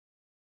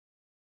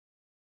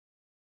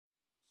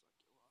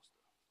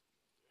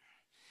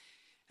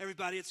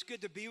Everybody, it's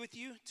good to be with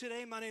you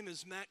today. My name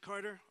is Matt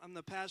Carter. I'm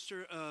the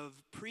pastor of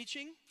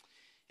preaching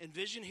and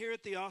vision here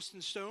at the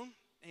Austin Stone.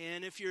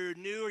 And if you're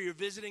new or you're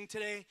visiting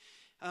today,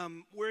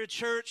 we're a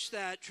church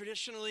that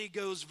traditionally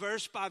goes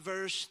verse by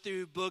verse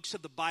through books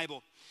of the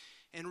Bible.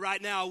 And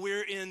right now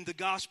we're in the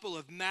Gospel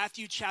of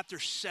Matthew chapter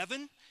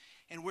 7,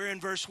 and we're in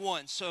verse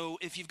 1. So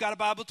if you've got a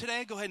Bible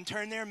today, go ahead and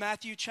turn there.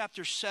 Matthew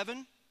chapter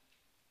 7,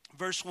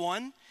 verse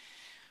 1.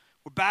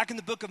 We're back in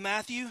the book of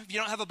Matthew. If you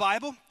don't have a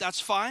Bible, that's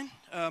fine.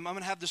 I'm going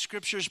to have the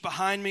scriptures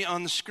behind me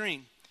on the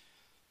screen.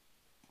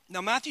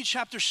 Now, Matthew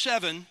chapter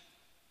 7,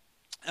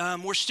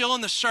 we're still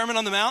in the Sermon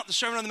on the Mount. The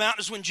Sermon on the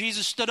Mount is when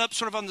Jesus stood up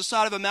sort of on the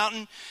side of a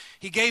mountain.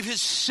 He gave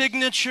his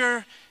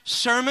signature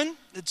sermon.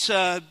 It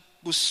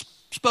was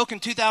spoken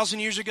 2,000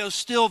 years ago,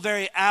 still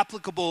very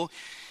applicable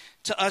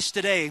to us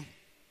today.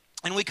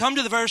 And we come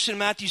to the verse in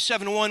Matthew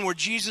 7:1 where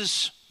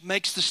Jesus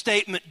makes the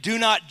statement, "Do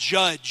not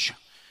judge,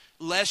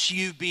 lest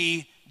you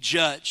be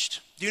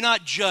judged." Do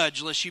not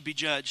judge lest you be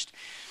judged.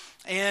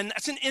 And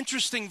that's an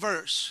interesting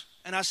verse.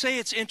 And I say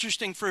it's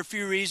interesting for a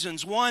few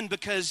reasons. One,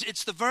 because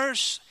it's the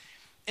verse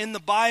in the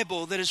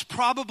Bible that is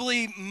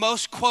probably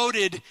most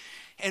quoted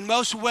and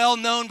most well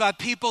known by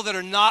people that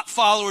are not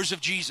followers of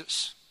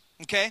Jesus.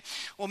 Okay?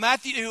 Well,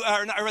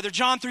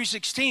 John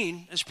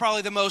 3:16 is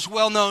probably the most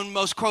well known,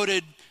 most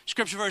quoted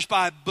scripture verse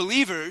by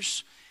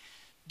believers.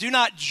 Do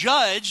not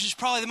judge is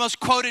probably the most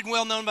quoted and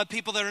well-known by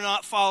people that are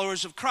not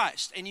followers of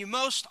Christ. And you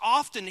most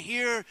often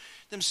hear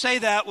them say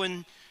that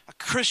when a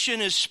Christian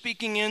is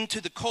speaking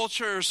into the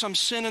culture or some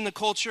sin in the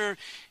culture,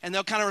 and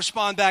they'll kind of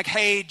respond back,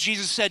 "Hey,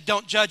 Jesus said,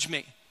 don't judge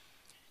me.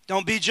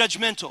 Don't be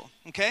judgmental,"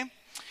 okay?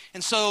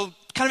 And so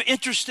kind of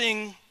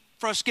interesting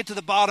for us to get to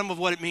the bottom of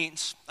what it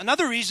means.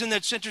 Another reason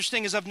that's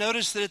interesting is I've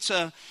noticed that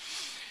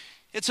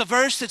it's a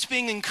verse that's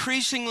being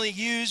increasingly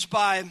used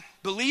by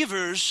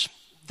believers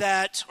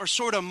that are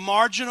sort of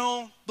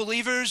marginal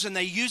believers, and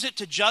they use it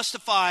to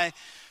justify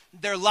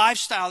their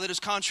lifestyle that is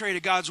contrary to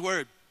God's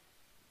word.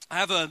 I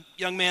have a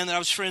young man that I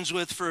was friends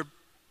with for a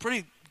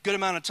pretty good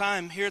amount of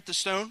time here at the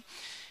Stone,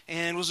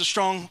 and was a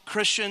strong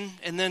Christian,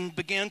 and then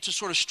began to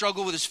sort of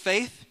struggle with his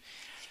faith.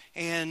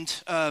 And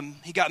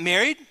he got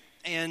married,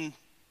 and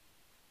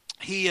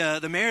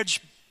the marriage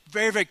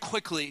very, very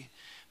quickly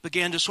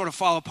began to sort of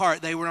fall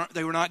apart. They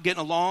were not getting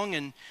along,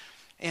 and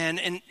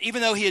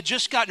even though he had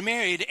just gotten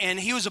married and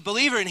he was a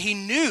believer and he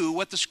knew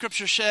what the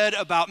scripture said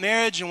about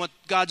marriage and what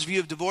God's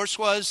view of divorce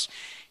was,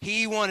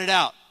 he wanted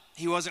out.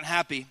 He wasn't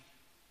happy.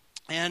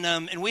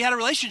 And we had a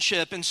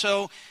relationship,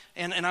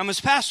 and I'm his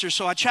pastor,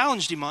 so I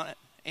challenged him on it.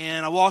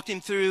 And I walked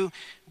him through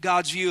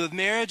God's view of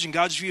marriage and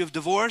God's view of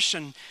divorce,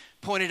 and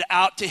pointed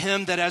out to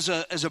him that as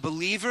a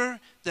believer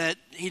that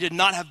he did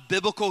not have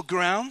biblical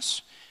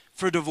grounds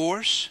for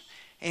divorce.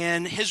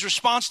 And his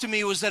response to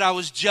me was that I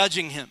was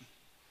judging him.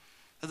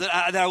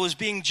 That I was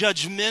being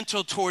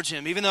judgmental towards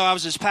him, even though I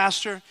was his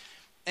pastor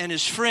and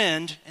his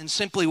friend, and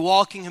simply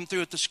walking him through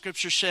what the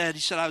scripture said. He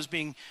said I was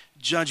being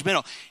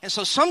judgmental. And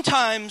so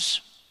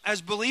sometimes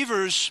as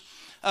believers,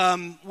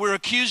 we're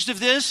accused of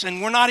this,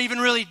 and we're not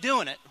even really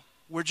doing it.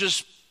 We're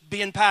just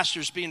being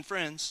pastors, being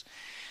friends.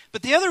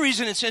 But the other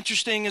reason it's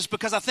interesting is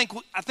because I think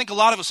a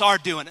lot of us are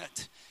doing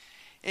it.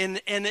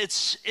 And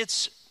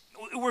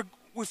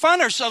we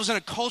find ourselves in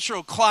a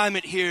cultural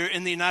climate here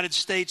in the United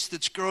States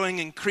that's growing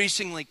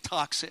increasingly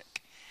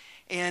toxic.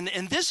 And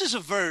this is a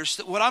verse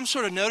that what I'm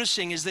sort of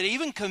noticing is that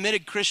even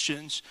committed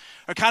Christians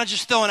are kind of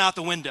just throwing out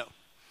the window.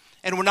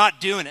 And we're not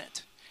doing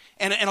it.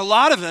 And a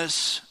lot of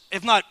us,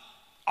 if not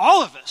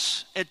all of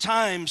us, at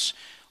times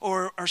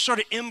are sort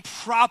of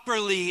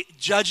improperly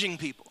judging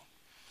people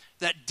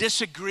that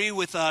disagree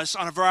with us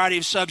on a variety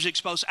of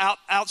subjects, both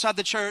outside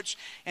the church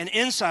and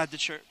inside the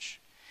church.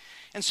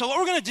 And so what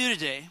we're going to do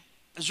today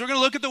is we're going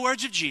to look at the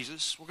words of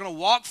Jesus. We're going to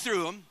walk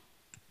through them.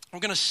 We're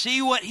going to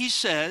see what he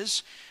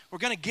says. We're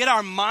going to get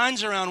our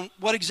minds around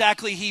what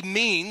exactly he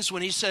means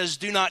when he says,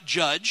 "Do not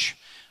judge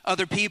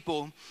other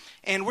people."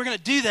 And we're going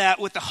to do that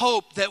with the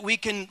hope that we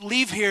can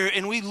leave here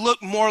and we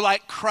look more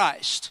like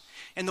Christ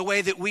in the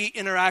way that we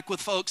interact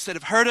with folks that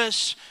have hurt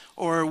us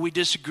or we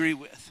disagree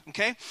with,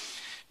 okay?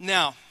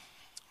 Now,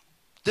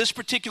 this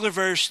particular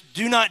verse,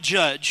 "do not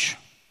judge,"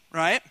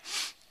 right?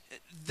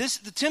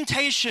 The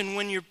temptation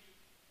when you're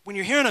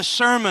hearing a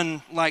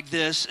sermon like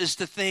this is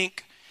to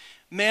think,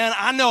 man,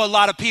 I know a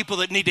lot of people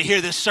that need to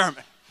hear this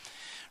sermon,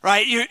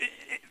 right?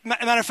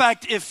 Matter of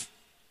fact, if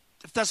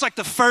that's like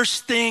the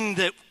first thing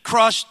that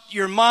crossed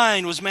your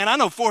mind was, man, I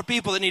know 4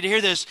 people that need to hear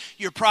this,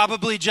 you're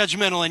probably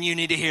judgmental and you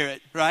need to hear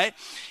it, right?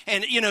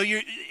 And,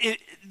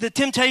 the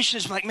temptation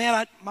is like,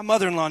 man, my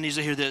mother-in-law needs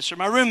to hear this, or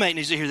my roommate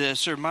needs to hear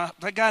this, or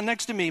that guy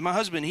next to me, my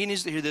husband, he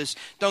needs to hear this.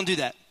 Don't do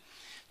that.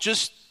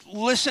 Just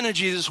listen to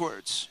Jesus'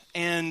 words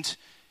and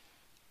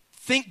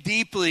think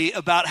deeply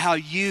about how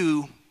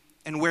you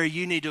and where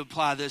you need to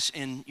apply this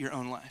in your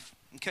own life,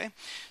 okay?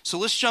 So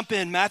let's jump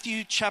in.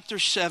 Matthew chapter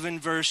 7,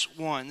 verse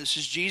 1. This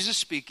is Jesus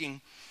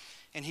speaking,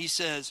 and he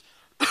says,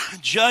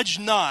 "Judge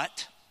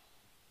not,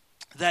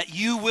 that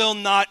you will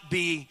not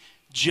be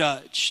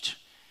judged."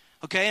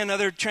 Okay,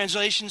 another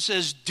translation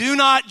says, "Do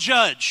not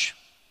judge,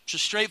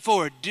 Just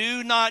straightforward.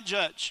 Do not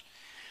judge,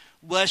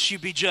 lest you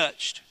be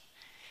judged.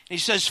 And he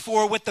says,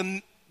 for with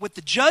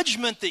the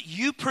judgment that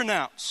you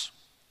pronounce,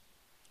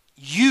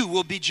 you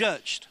will be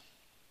judged.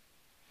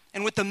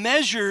 And with the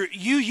measure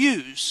you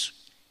use,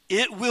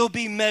 it will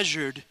be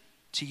measured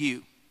to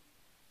you.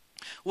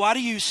 Why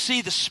do you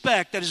see the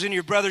speck that is in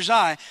your brother's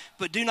eye,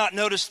 but do not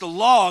notice the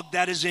log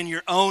that is in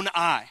your own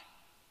eye?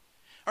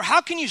 Or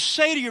how can you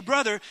say to your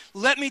brother,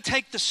 let me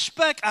take the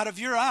speck out of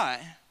your eye,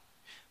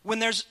 when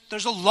there's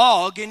a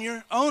log in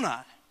your own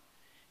eye?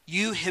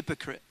 You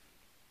hypocrite.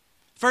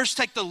 First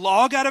take the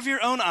log out of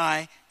your own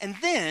eye, and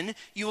then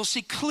you will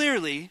see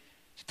clearly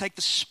to take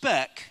the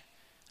speck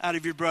out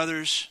of your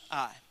brother's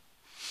eye.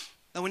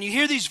 Now, when you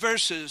hear these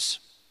verses,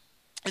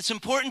 it's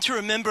important to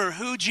remember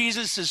who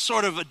Jesus is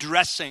sort of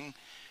addressing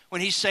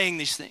when he's saying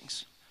these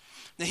things.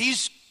 Now,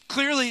 he's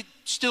clearly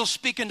still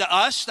speaking to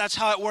us. That's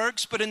how it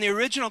works. But in the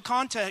original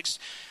context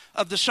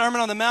of the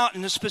Sermon on the Mount,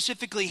 and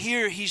specifically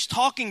here, he's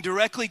talking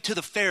directly to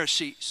the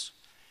Pharisees.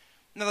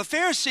 Now, the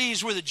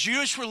Pharisees were the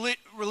Jewish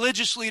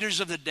religious leaders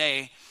of the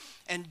day,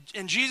 and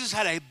Jesus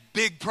had a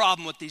big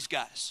problem with these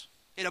guys.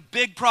 He had a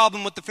big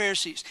problem with the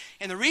Pharisees.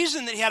 And the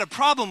reason that he had a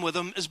problem with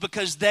them is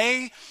because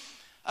they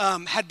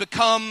had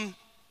become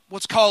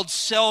what's called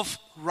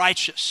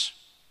self-righteous.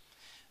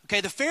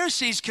 Okay, the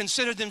Pharisees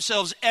considered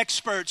themselves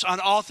experts on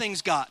all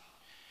things God.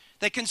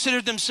 They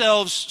considered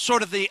themselves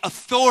sort of the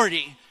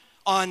authority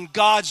on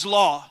God's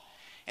law.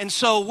 And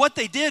so what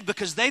they did,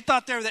 because they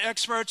thought they were the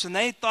experts and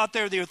they thought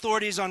they were the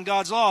authorities on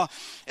God's law,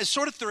 is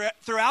sort of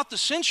throughout the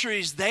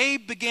centuries, they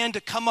began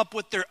to come up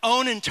with their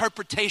own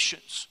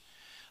interpretations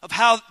of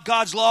how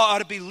God's law ought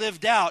to be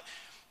lived out,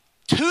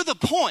 to the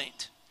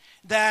point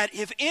that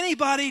if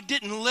anybody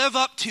didn't live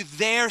up to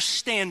their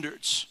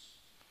standards,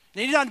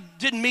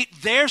 didn't meet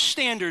their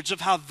standards of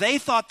how they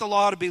thought the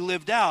law to be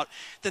lived out,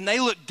 then they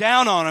looked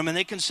down on them and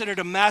they considered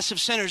them massive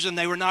sinners and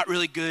they were not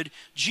really good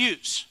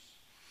Jews.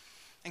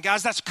 And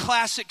guys, that's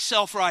classic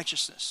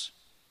self-righteousness.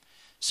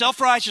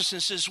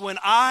 Self-righteousness is when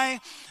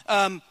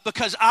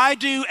because I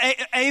do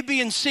A,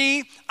 B, and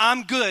C,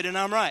 I'm good and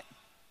I'm right.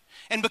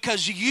 And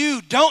because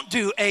you don't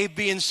do A,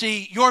 B, and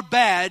C, you're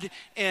bad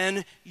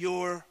and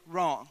you're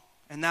wrong.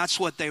 And that's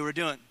what they were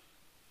doing.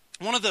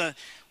 One of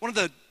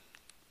the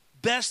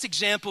best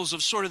examples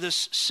of sort of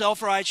this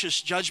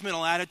self-righteous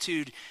judgmental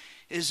attitude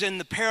is in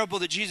the parable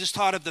that Jesus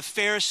taught of the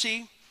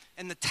Pharisee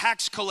and the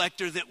tax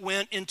collector that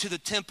went into the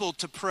temple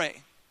to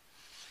pray.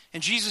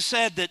 And Jesus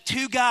said that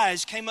two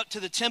guys came up to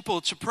the temple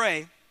to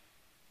pray.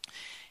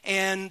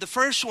 And the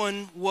first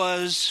one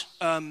was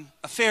a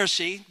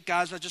Pharisee,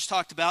 guys I just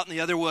talked about, and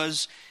the other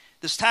was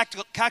this tax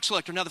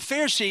collector. Now, the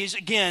Pharisees,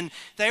 again,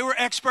 they were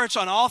experts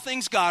on all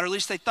things God, or at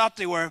least they thought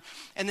they were.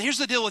 And here's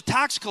the deal with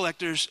tax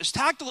collectors, is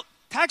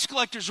tax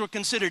collectors were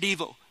considered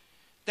evil.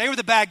 They were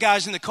the bad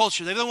guys in the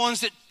culture. They were the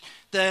ones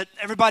that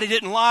everybody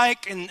didn't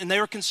like, and they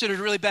were considered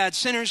really bad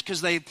sinners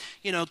because they,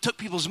 took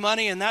people's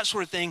money and that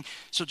sort of thing.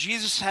 So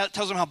Jesus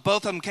tells them how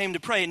both of them came to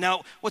pray.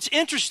 Now, what's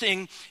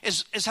interesting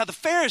is how the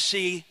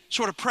Pharisee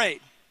sort of prayed.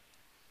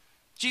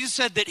 Jesus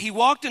said that he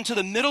walked into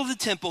the middle of the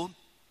temple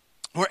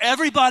where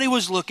everybody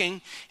was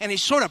looking, and he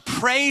sort of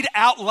prayed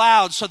out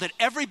loud so that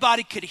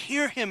everybody could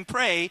hear him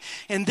pray,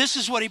 and this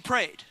is what he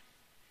prayed.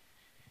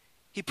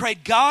 He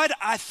prayed, God,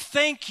 I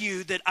thank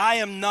you that I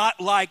am not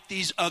like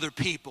these other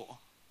people.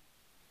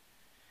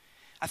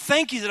 I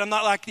thank you that I'm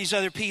not like these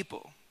other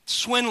people,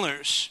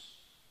 swindlers,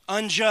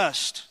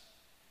 unjust,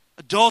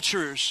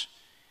 adulterers,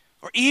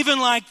 or even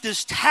like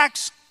this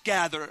tax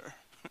gatherer.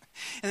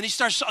 And then he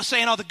starts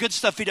saying all the good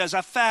stuff he does.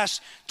 I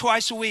fast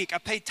twice a week. I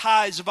pay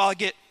tithes of all I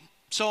get,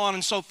 so on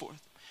and so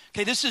forth.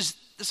 Okay, this is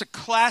a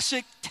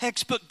classic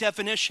textbook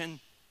definition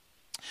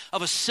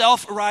of a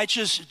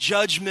self-righteous,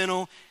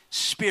 judgmental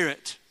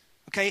spirit.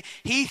 Okay,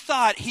 he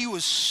thought he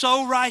was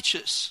so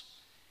righteous.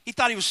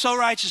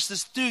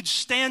 This dude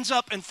stands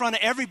up in front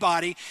of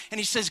everybody and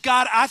he says,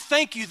 God, I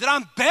thank you that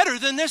I'm better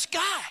than this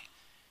guy,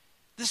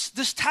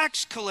 this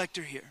tax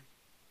collector here.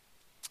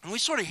 And we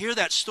sort of hear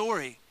that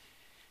story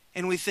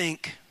and we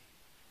think,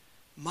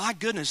 my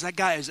goodness, that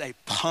guy is a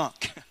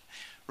punk,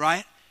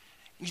 right?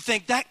 You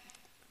think that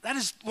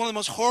is one of the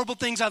most horrible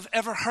things I've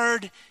ever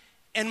heard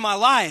in my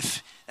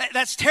life.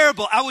 That's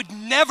terrible. I would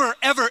never,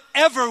 ever,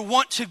 ever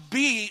want to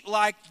be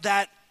like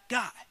that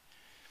guy.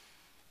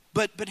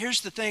 But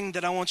here's the thing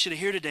that I want you to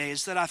hear today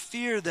is that I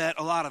fear that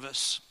a lot of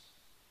us,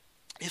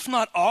 if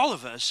not all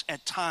of us,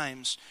 at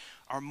times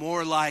are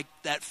more like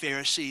that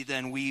Pharisee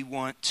than we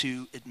want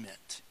to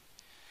admit.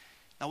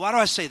 Now, why do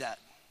I say that?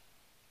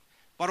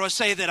 Why do I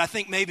say that I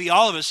think maybe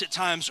all of us at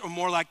times are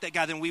more like that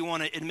guy than we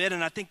want to admit?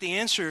 And I think the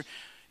answer,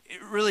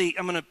 really,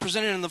 I'm going to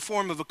present it in the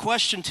form of a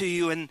question to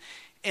you.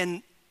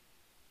 And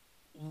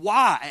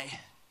why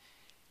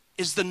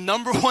is the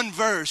number one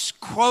verse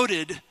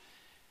quoted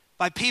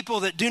by people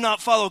that do not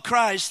follow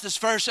Christ, this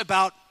verse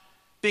about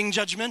being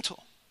judgmental?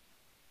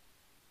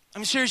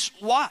 I'm serious,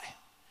 why?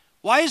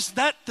 Why is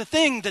that the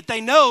thing that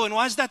they know, and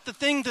why is that the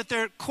thing that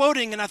they're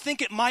quoting? And I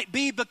think it might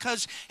be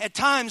because at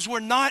times we're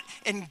not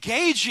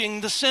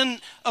engaging the sin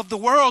of the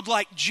world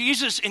like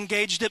Jesus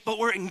engaged it, but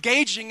we're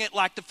engaging it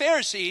like the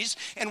Pharisees,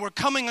 and we're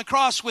coming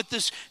across with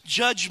this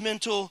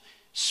judgmental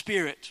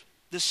spirit,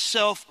 this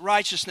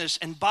self-righteousness.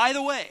 And by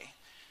the way,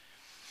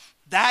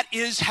 this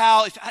is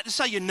how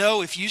you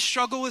know if you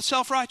struggle with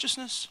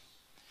self-righteousness.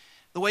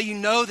 The way you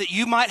know that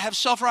you might have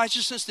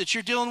self-righteousness that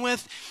you're dealing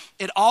with,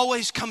 it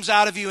always comes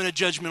out of you in a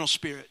judgmental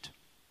spirit.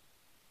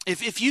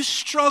 If you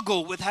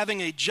struggle with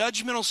having a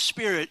judgmental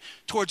spirit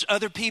towards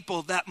other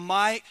people, that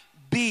might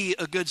be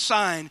a good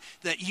sign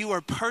that you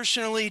are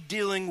personally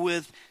dealing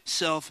with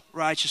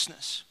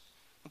self-righteousness.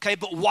 Okay,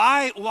 but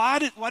why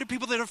do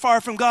people that are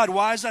far from God,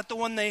 why is that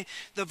the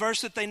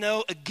verse that they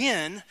know?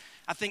 Again,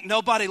 I think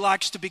nobody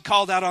likes to be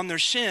called out on their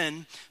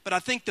sin, but I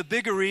think the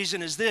bigger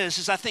reason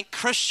is I think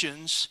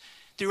Christians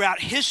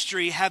throughout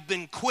history have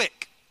been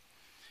quick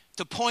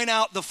to point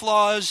out the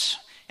flaws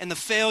and the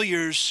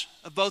failures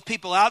of both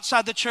people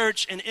outside the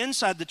church and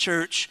inside the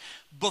church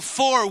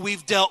before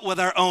we've dealt with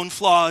our own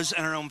flaws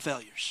and our own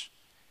failures.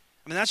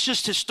 I mean, that's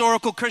just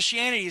historical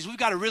Christianity. We've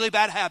got a really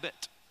bad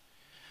habit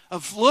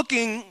of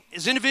looking,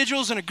 as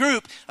individuals in a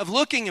group, of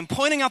looking and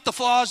pointing out the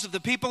flaws of the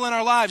people in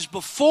our lives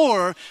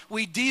before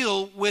we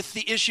deal with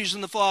the issues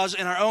and the flaws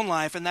in our own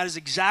life. And that is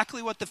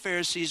exactly what the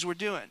Pharisees were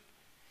doing.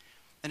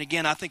 And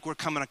again, I think we're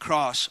coming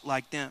across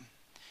like them.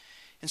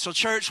 And so,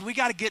 church, we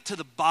got to get to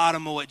the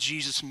bottom of what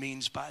Jesus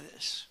means by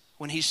this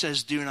when he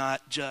says, do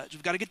not judge.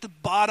 We've got to get to the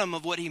bottom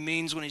of what he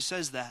means when he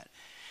says that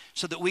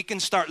so that we can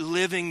start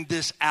living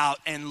this out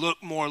and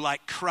look more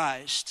like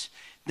Christ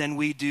than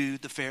we do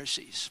the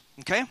Pharisees.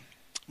 Okay?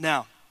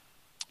 Now,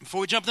 before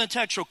we jump in the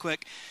text real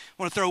quick,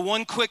 I want to throw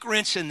one quick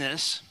wrench in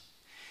this.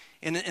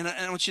 And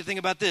I want you to think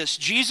about this.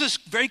 Jesus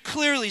very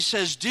clearly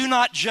says, do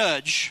not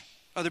judge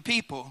other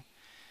people.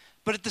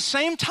 But at the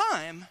same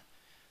time,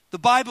 the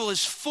Bible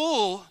is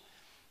full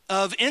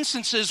of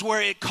instances where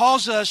it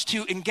calls us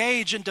to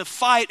engage and to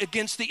fight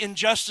against the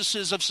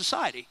injustices of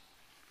society.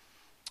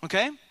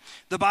 Okay?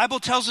 The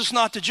Bible tells us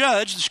not to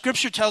judge. The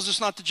Scripture tells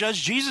us not to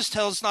judge. Jesus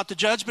tells us not to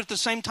judge. But at the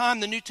same time,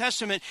 the New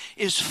Testament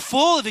is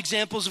full of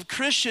examples of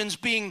Christians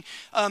being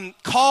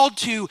called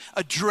to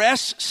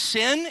address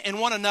sin in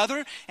one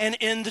another and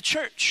in the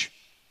church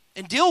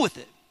and deal with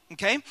it.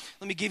 Okay,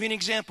 let me give you an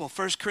example.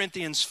 1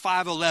 Corinthians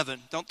 5:11.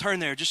 Don't turn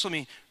there. Just let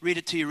me read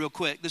it to you real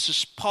quick. This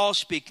is Paul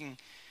speaking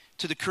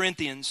to the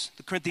Corinthians,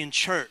 the Corinthian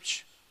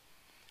church.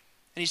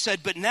 And he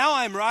said, but now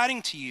I am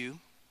writing to you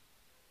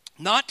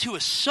not to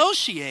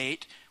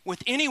associate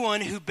with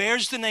anyone who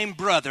bears the name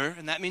brother,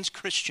 and that means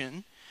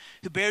Christian,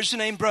 who bears the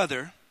name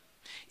brother,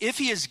 if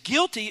he is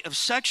guilty of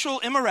sexual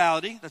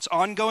immorality, that's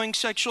ongoing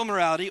sexual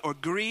immorality, or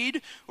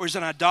greed, or is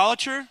an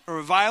idolater, or a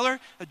reviler,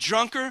 a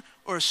drunkard,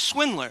 or a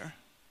swindler.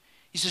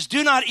 He says,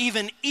 do not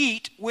even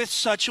eat with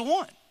such a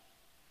one.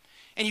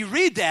 And you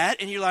read that,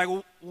 and you're like,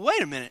 well,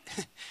 wait a minute.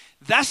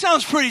 That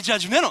sounds pretty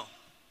judgmental.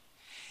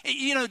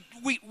 You know,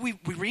 we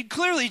read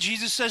clearly,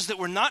 Jesus says that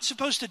we're not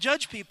supposed to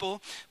judge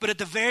people, but at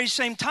the very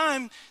same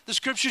time, the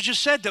Scripture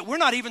just said that we're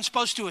not even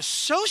supposed to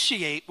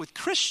associate with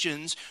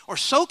Christians or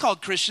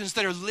so-called Christians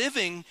that are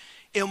living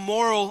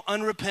immoral,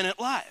 unrepentant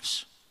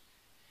lives.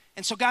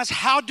 And so, guys,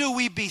 how do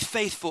we be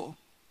faithful?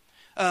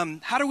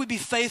 How do we be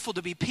faithful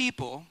to be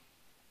people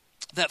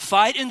that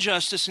fight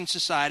injustice in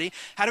society?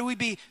 How do we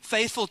be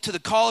faithful to the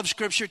call of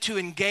Scripture to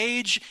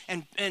engage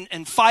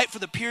and fight for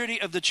the purity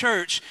of the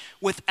church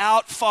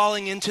without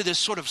falling into this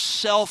sort of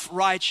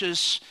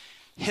self-righteous,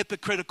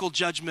 hypocritical,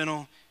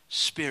 judgmental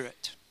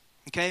spirit?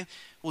 Okay?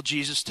 Well,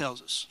 Jesus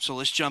tells us. So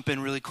let's jump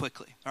in really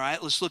quickly. All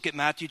right? Let's look at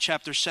Matthew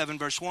chapter 7,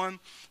 verse 1. I'm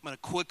going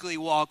to quickly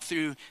walk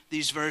through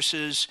these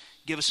verses,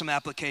 give us some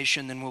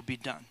application, then we'll be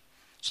done.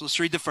 So let's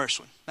read the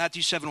first one.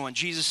 Matthew 7:1.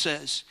 Jesus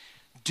says,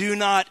 do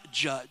not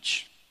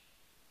judge,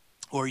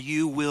 or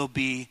you will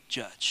be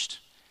judged.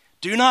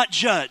 Do not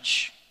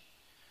judge,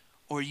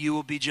 or you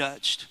will be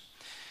judged.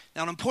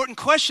 Now, an important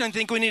question I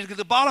think we need to get to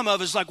the bottom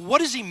of is like, what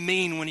does he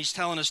mean when he's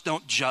telling us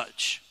don't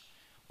judge?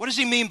 What does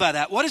he mean by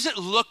that? What does it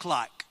look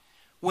like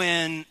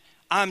when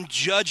I'm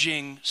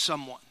judging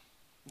someone?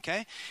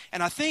 Okay?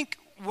 And I think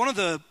one of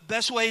the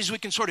best ways we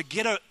can sort of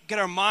get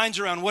our minds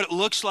around what it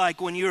looks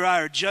like when you or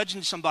I are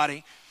judging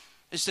somebody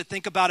is to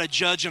think about a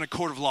judge in a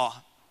court of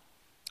law.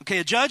 Okay,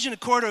 a judge in a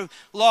court of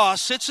law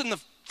sits in the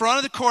front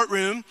of the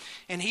courtroom,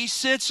 and he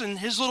sits in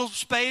his little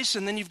space,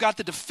 and then you've got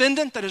the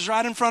defendant that is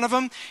right in front of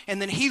him,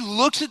 and then he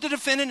looks at the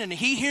defendant, and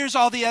he hears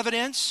all the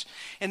evidence,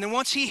 and then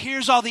once he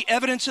hears all the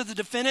evidence of the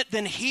defendant,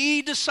 then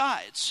he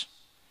decides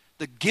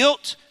the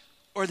guilt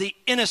or the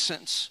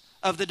innocence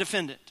of the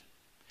defendant.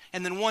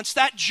 And then once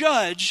that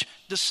judge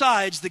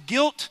decides the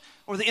guilt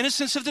or the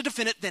innocence of the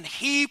defendant, then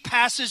he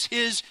passes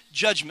his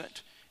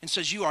judgment and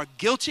says you are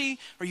guilty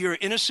or you're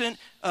innocent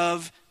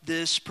of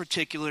this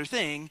particular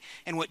thing.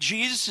 And what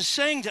Jesus is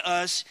saying to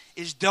us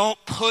is don't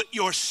put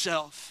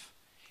yourself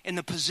in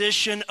the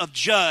position of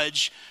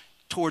judge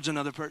towards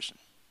another person.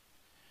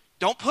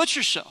 Don't put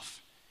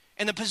yourself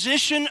in the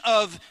position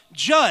of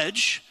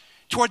judge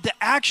toward the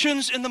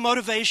actions and the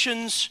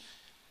motivations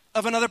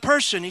of another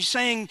person. He's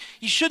saying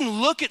you shouldn't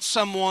look at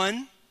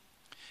someone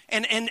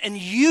and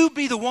you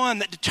be the one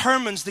that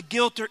determines the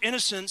guilt or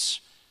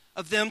innocence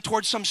of them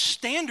towards some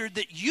standard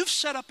that you've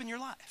set up in your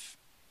life.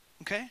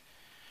 Okay?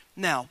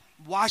 Now,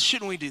 why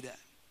shouldn't we do that?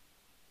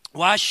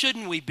 Why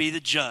shouldn't we be the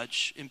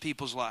judge in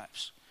people's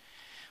lives?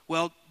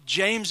 Well,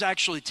 James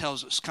actually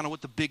tells us kind of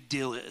what the big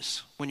deal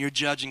is when you're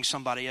judging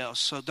somebody else.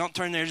 So don't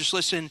turn there, just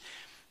listen.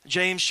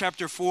 James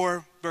chapter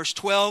 4, verse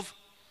 12,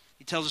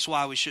 he tells us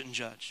why we shouldn't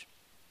judge.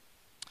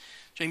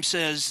 James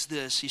says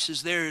this, he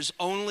says, there is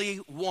only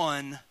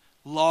one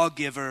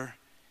lawgiver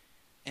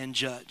and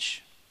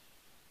judge.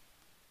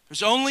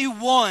 There's only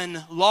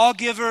one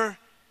lawgiver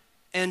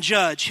and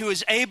judge who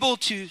is able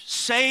to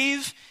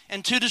save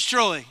and to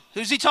destroy.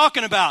 Who's he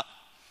talking about?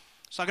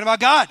 He's talking about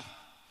God.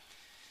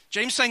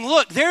 James saying,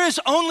 look, there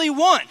is only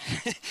one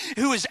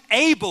who is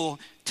able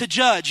to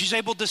judge. He's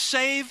able to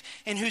save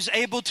and who's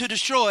able to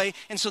destroy.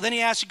 And so then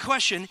he asks a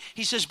question.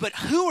 He says, but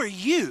who are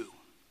you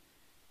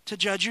to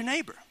judge your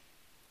neighbor?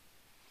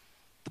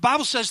 The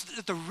Bible says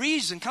that the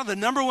reason, kind of the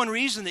number one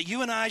reason that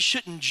you and I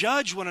shouldn't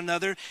judge one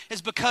another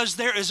is because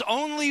there is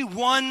only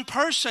one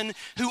person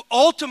who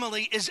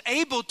ultimately is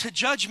able to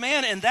judge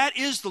man, and that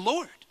is the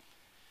Lord.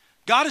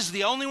 God is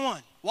the only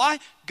one. Why?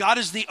 God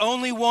is the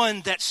only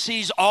one that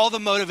sees all the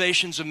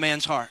motivations of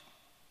man's heart.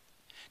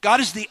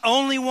 God is the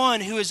only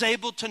one who is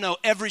able to know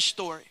every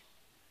story,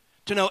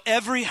 to know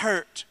every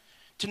hurt,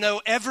 to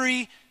know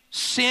every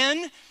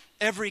sin,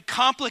 every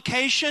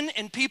complication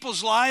in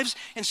people's lives.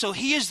 And so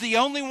he is the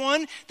only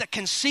one that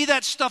can see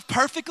that stuff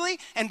perfectly.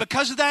 And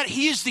because of that,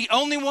 he is the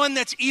only one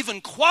that's even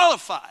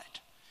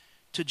qualified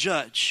to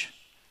judge.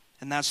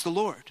 And that's the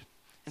Lord.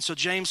 And so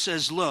James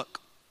says, look,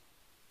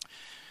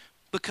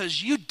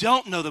 because you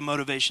don't know the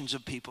motivations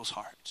of people's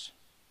hearts.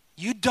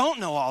 You don't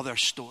know all their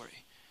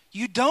story.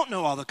 You don't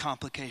know all the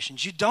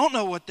complications. You don't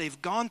know what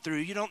they've gone through.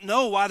 You don't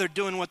know why they're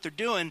doing what they're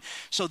doing.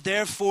 So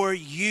therefore,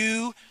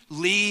 you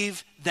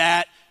leave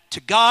that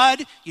to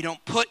God. You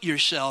don't put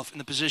yourself in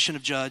the position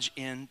of judge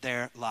in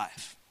their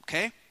life.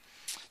 Okay?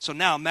 So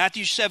now,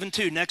 Matthew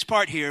 7:2, next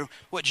part here,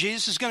 what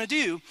Jesus is going to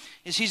do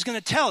is he's going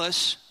to tell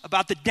us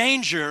about the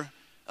danger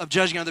of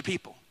judging other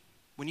people.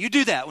 When you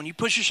do that, when you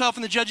push yourself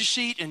in the judge's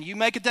seat and you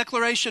make a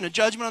declaration, a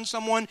judgment on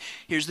someone,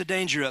 here's the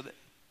danger of it.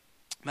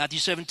 Matthew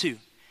 7:2.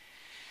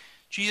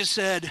 Jesus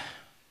said,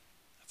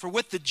 for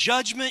with the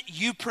judgment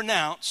you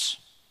pronounce,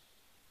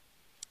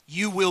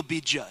 you will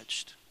be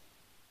judged.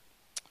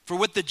 For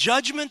with the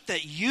judgment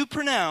that you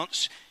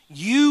pronounce,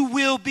 you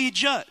will be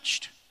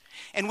judged.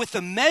 And with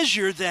the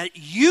measure that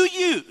you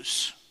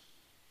use,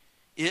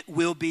 it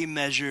will be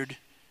measured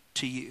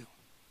to you.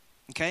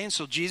 Okay, and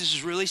so Jesus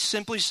is really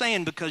simply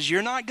saying, because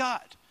you're not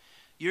God,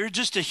 you're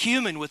just a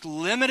human with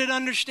limited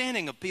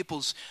understanding of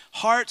people's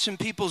hearts and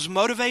people's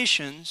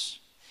motivations,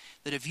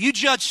 that if you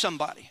judge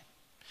somebody,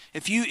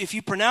 if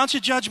you pronounce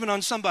a judgment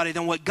on somebody,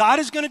 then what God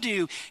is going to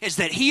do is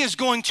that he is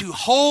going to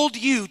hold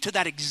you to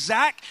that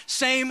exact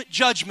same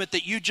judgment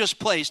that you just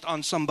placed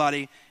on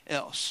somebody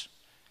else.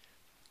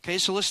 Okay,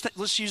 so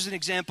let's use an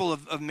example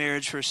of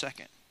marriage for a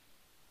second.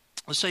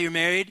 Let's say you're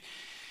married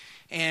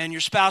and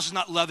your spouse is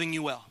not loving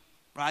you well,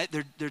 right?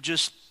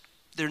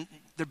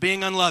 They're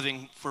being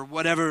unloving for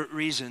whatever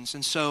reasons.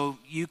 And so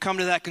you come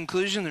to that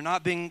conclusion, they're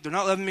not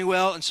loving me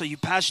well, and so you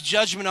pass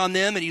judgment on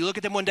them, and you look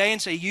at them one day and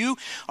say, you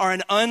are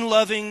an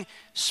unloving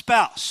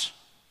spouse.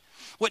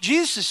 What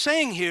Jesus is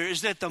saying here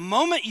is that the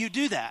moment you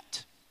do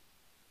that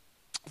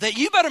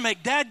you better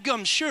make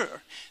dadgum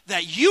sure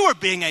that you are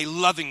being a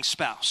loving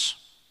spouse.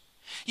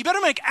 You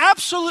better make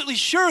absolutely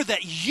sure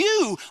that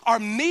you are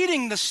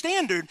meeting the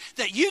standard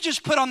that you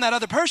just put on that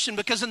other person,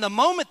 because in the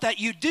moment that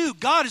you do,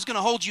 God is going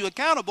to hold you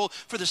accountable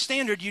for the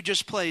standard you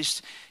just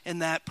placed in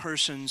that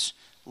person's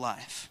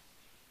life.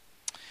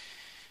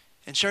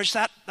 And church,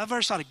 that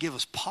verse ought to give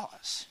us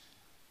pause.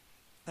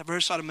 That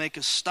verse ought to make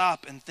us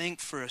stop and think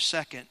for a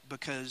second,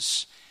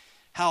 because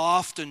how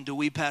often do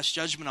we pass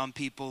judgment on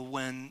people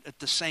when at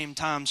the same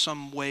time,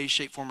 some way,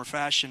 shape, form, or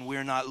fashion,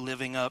 we're not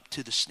living up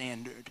to the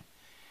standard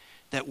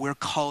that we're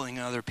calling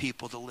other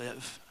people to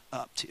live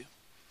up to?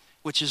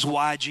 Which is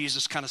why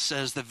Jesus kind of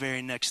says the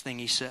very next thing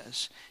he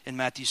says in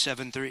Matthew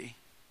 7:3.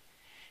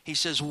 He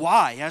says,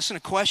 why? He's asking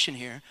a question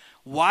here.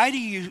 Why do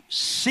you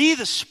see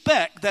the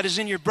speck that is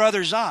in your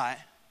brother's eye,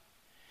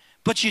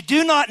 but you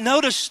do not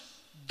notice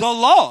the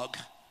log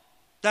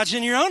that's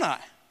in your own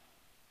eye?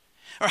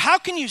 Or how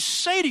can you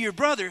say to your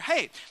brother,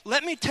 hey,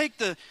 let me take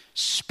the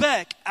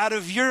speck out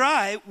of your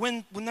eye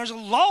when there's a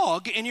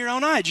log in your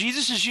own eye?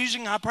 Jesus is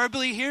using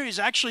hyperbole here. He's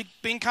actually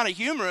being kind of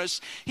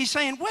humorous. He's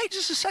saying, wait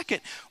just a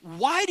second.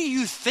 Why do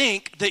you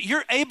think that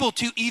you're able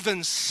to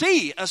even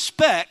see a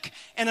speck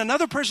in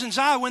another person's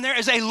eye when there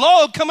is a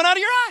log coming out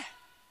of your eye?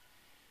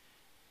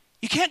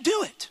 You can't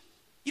do it.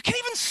 You can't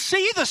even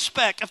see the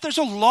speck if there's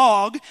a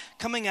log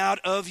coming out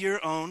of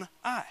your own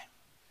eye.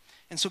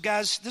 And so,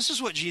 guys, this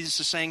is what Jesus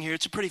is saying here.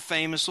 It's a pretty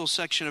famous little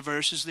section of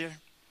verses there.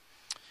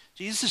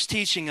 Jesus is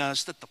teaching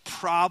us that the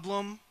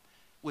problem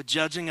with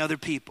judging other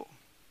people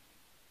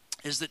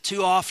is that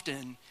too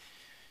often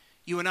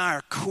You and I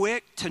are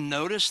quick to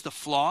notice the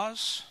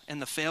flaws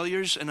and the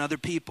failures in other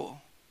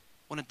people,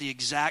 when at the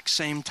exact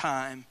same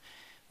time,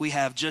 we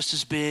have just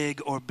as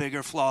big or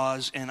bigger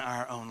flaws in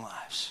our own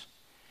lives.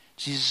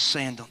 Jesus is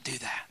saying, don't do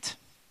that.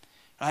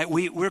 Right?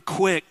 We're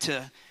quick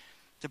to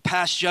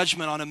pass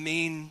judgment on a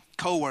mean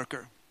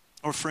coworker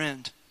or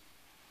friend,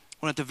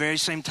 when at the very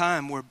same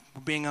time we're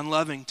being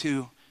unloving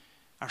to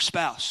our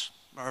spouse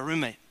or our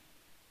roommate.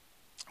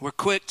 We're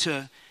quick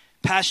to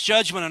pass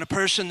judgment on a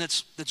person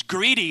that's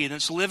greedy and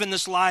that's living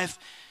this life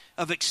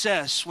of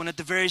excess, when at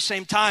the very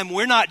same time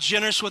we're not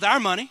generous with our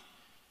money,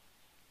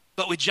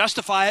 but we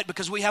justify it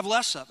because we have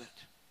less of it.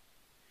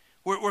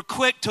 We're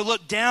quick to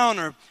look down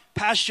or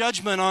pass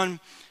judgment on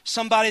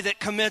somebody that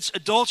commits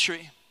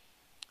adultery,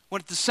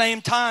 when at the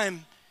same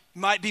time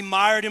you might be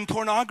mired in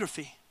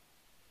pornography.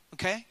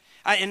 Okay?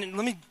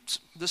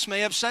 This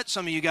may upset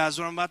some of you guys,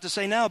 what I'm about to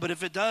say now, but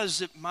if it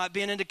does, it might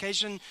be an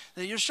indication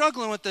that you're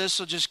struggling with this,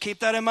 so just keep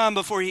that in mind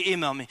before you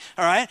email me,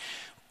 all right?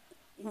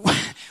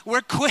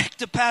 We're quick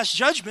to pass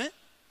judgment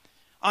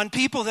on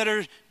people that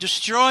are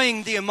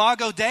destroying the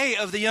imago Dei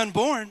of the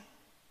unborn,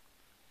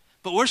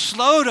 but we're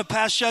slow to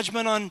pass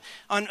judgment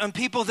on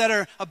people that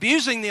are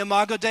abusing the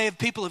imago Dei of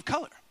people of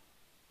color.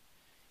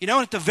 You know,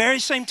 at the very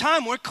same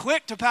time, we're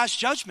quick to pass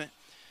judgment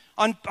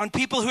on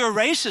people who are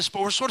racist,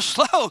 but we're sort of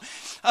slow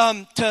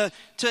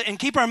and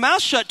keep our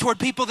mouths shut toward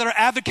people that are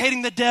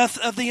advocating the death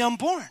of the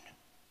unborn.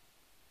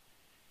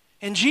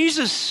 And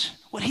Jesus,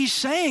 what he's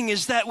saying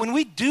is that when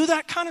we do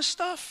that kind of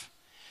stuff,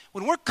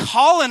 when we're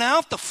calling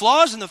out the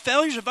flaws and the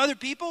failures of other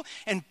people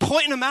and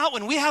pointing them out,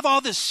 when we have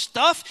all this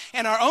stuff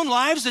in our own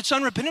lives that's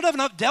unrepented of and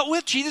not dealt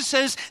with, Jesus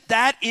says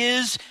that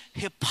is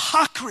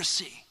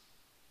hypocrisy.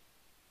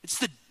 It's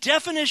the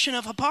definition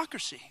of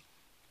hypocrisy.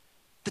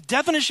 The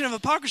definition of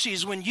hypocrisy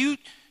is when you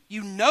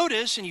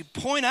notice and you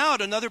point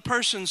out another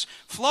person's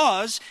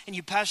flaws and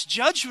you pass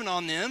judgment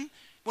on them,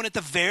 when at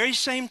the very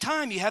same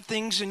time you have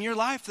things in your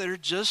life that are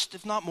just,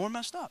 if not more,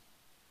 messed up.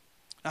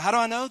 Now, how do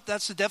I know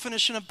that's the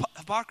definition of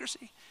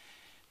hypocrisy?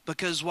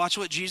 Because watch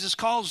what Jesus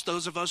calls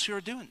those of us who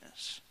are doing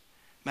this.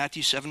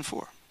 Matthew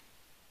 7:4.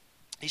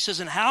 He says,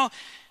 and how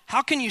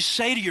can you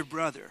say to your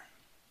brother,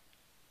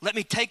 let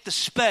me take the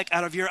speck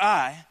out of your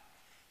eye,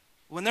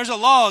 when there's a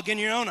log in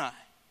your own eye?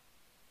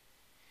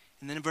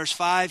 And then in verse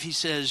 5, he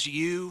says,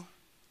 you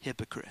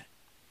hypocrite.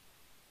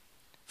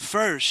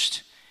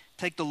 First,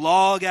 take the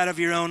log out of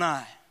your own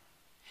eye,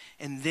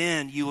 and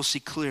then you will see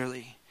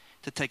clearly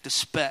to take the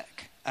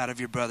speck out of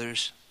your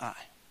brother's eye.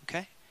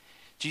 Okay?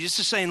 Jesus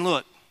is saying,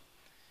 look,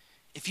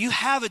 if you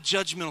have a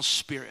judgmental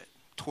spirit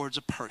towards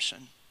a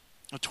person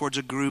or towards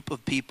a group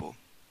of people,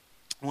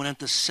 when at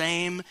the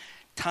same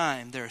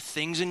time there are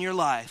things in your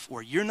life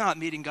where you're not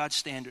meeting God's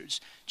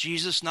standards,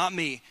 Jesus, not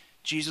me,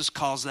 Jesus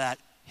calls that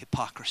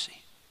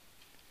hypocrisy.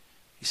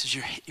 He says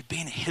you're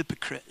being a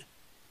hypocrite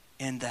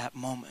in that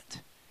moment.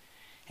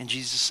 And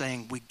Jesus is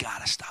saying we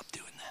got to stop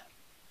doing that.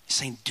 He's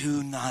saying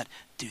do not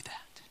do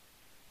that.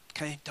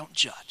 Okay? Don't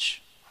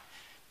judge.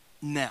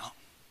 Now,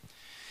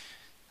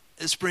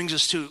 this brings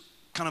us to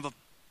kind of a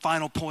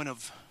final point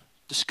of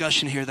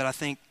discussion here that I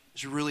think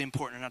is really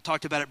important. And I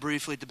talked about it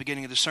briefly at the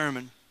beginning of the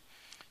sermon.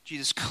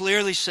 Jesus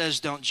clearly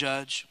says don't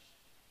judge.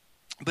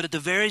 But at the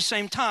very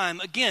same time,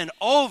 again,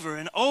 over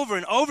and over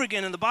and over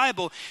again in the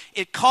Bible,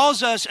 it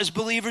calls us as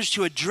believers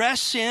to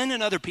address sin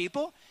in other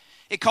people.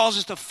 It calls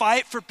us to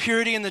fight for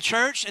purity in the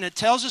church. And it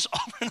tells us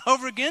over and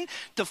over again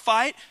to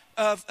fight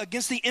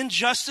against the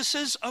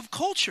injustices of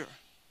culture.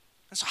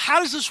 And so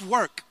how does this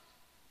work?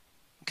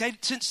 Okay,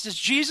 since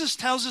Jesus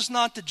tells us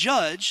not to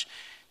judge,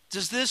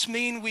 does this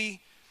mean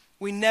we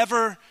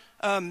never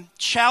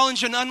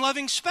challenge an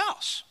unloving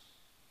spouse?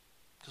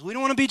 Because we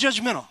don't want to be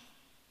judgmental.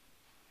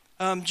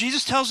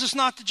 Jesus tells us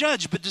not to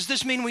judge, but does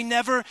this mean we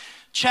never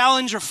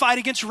challenge or fight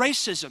against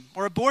racism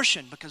or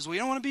abortion? Because we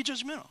don't want to be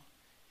judgmental.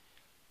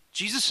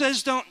 Jesus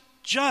says don't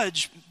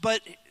judge,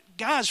 but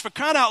guys, for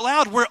crying out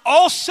loud, we're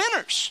all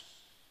sinners.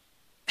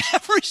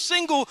 Every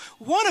single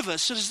one of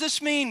us. So does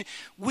this mean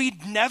we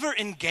never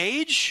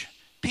engage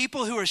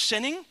people who are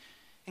sinning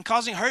and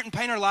causing hurt and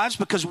pain in our lives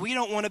because we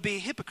don't want to be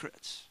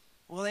hypocrites?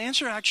 Well, the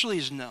answer actually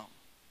is no.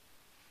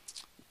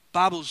 The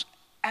Bible's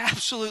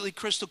absolutely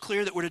crystal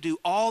clear that we're to do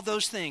all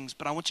those things,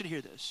 but I want you to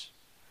hear this.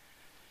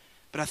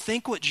 But I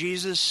think what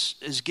Jesus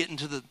is getting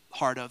to the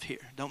heart of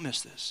here, don't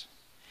miss this.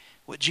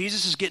 What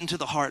Jesus is getting to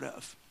the heart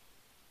of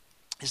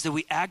is that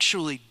we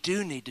actually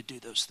do need to do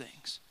those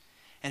things.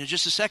 And in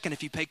just a second,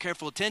 if you pay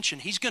careful attention,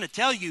 he's going to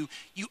tell you,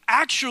 you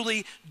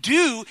actually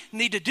do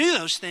need to do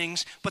those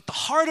things, but the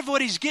heart of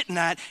what he's getting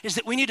at is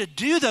that we need to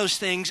do those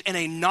things in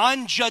a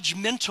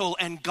non-judgmental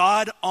and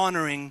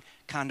God-honoring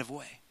kind of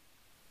way.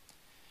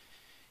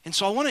 And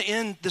so I want to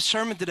end the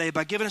sermon today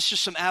by giving us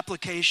just some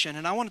application.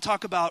 And I want to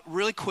talk about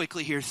really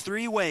quickly here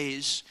three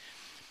ways,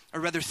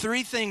 or rather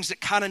three things that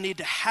kind of need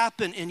to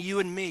happen in you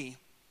and me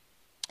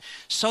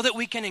so that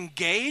we can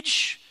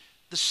engage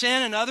the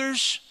sin in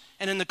others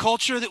and in the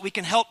culture, that we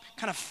can help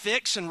kind of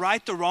fix and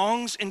right the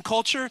wrongs in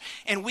culture,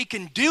 and we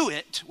can do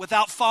it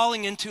without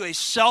falling into a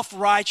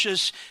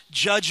self-righteous,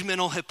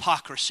 judgmental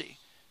hypocrisy.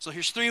 So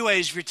here's 3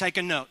 ways if you're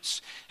taking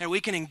notes. And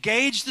we can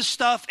engage the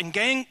stuff,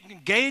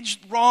 engage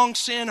wrong,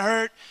 sin,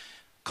 hurt,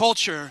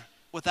 culture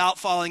without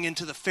falling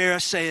into the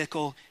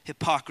Pharisaical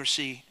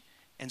hypocrisy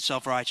and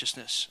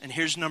self-righteousness. And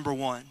here's number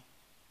 1.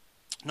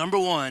 Number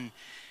 1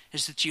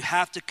 is that you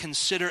have to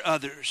consider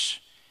others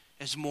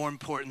as more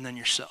important than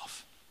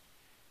yourself.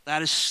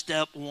 That is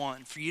step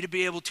 1. For you to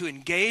be able to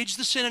engage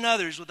the sin in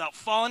others without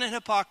falling in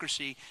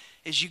hypocrisy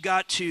is you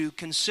got to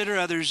consider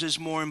others as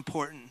more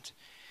important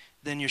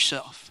than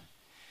yourself.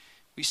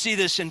 We see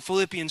this in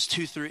Philippians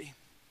 2:3.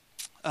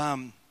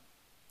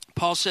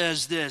 Paul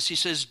says this. He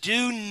says,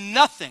 do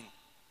nothing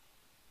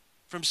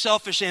from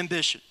selfish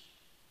ambition.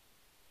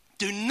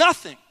 Do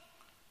nothing.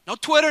 No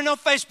Twitter, no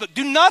Facebook.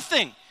 Do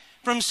nothing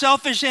from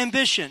selfish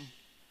ambition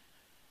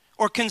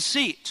or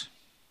conceit.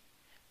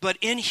 But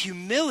in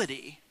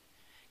humility,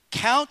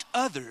 count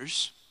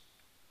others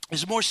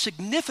as more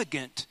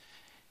significant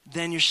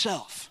than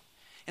yourself.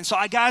 And so,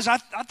 guys, I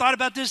thought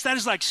about this. That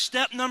is like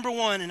step number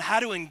 1 in how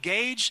to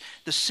engage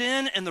the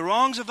sin and the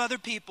wrongs of other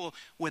people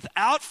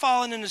without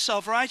falling into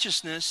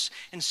self-righteousness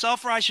and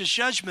self-righteous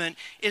judgment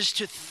is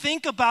to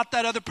think about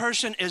that other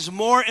person as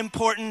more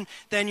important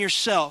than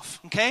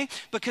yourself, okay?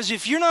 Because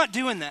if you're not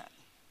doing that,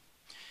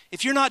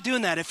 if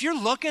you're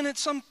looking at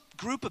some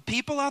group of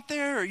people out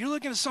there or you're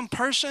looking at some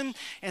person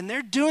and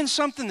they're doing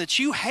something that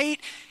you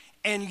hate,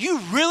 and you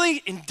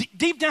really,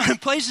 deep down in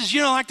places you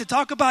don't like to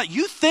talk about,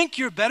 you think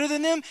you're better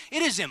than them,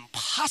 it is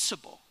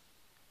impossible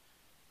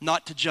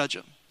not to judge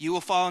them. You will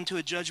fall into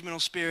a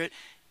judgmental spirit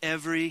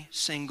every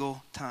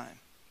single time.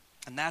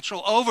 A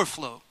natural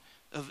overflow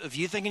of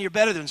you thinking you're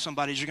better than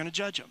somebody is you're going to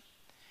judge them.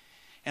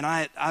 And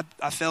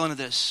I fell into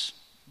this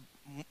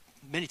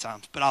many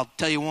times, but I'll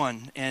tell you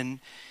one. And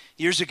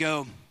years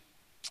ago,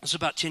 it was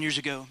about 10 years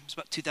ago, it was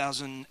about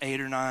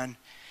 2008 or 9,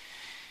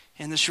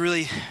 and this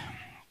really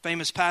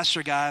famous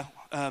pastor guy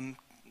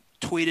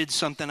tweeted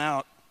something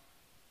out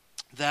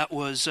that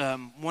was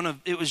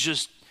it was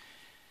just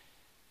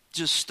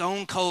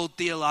stone cold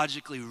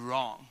theologically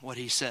wrong what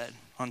he said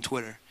on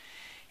Twitter,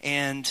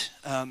 and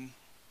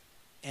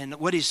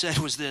what he said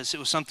was this. It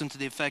was something to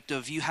the effect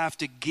of, you have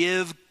to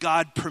give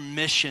God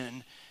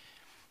permission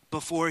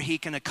before he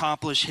can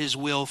accomplish his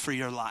will for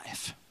your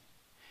life.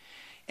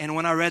 And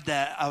when I read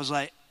that, I was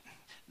like,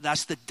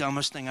 that's the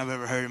dumbest thing I've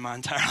ever heard in my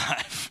entire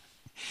life.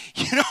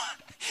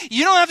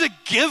 You don't have to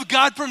give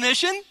God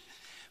permission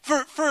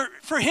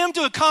for him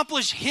to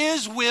accomplish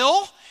his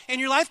will in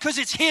your life, because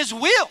it's his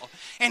will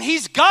and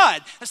he's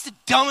God. That's the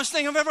dumbest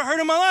thing I've ever heard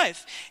in my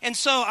life. And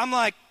so I'm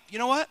like, you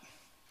know what?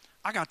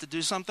 I got to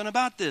do something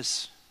about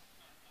this.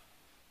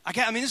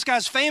 This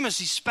guy's famous.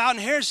 He's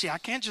spouting heresy. I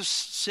can't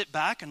just sit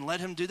back and let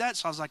him do that.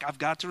 So I was like, I've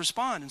got to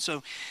respond. And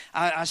so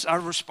I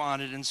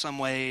responded in some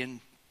way and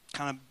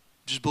kind of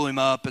just blew him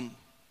up. And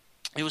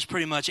it was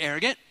pretty much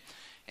arrogant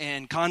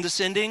and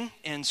condescending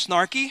and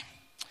snarky,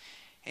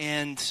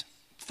 and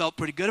felt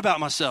pretty good about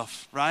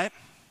myself, right?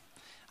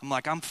 I'm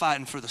like, I'm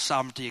fighting for the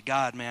sovereignty of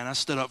God, man. I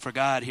stood up for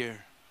God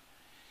here.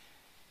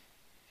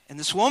 And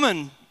this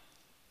woman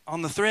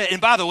on the thread, and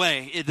by the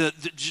way, the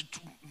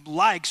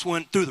likes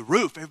went through the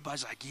roof.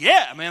 Everybody's like,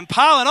 yeah, man,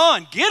 piling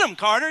on. Get him,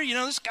 Carter.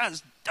 This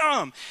guy's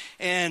dumb.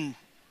 And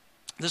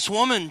this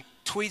woman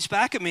tweets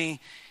back at me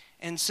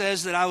and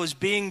says that I was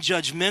being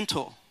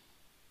judgmental.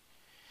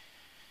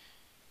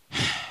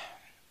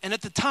 And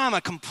at the time,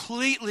 I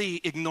completely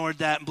ignored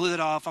that and blew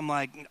it off. I'm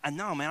like,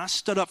 no, man, I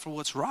stood up for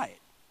what's right.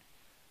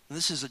 And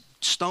this is a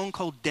stone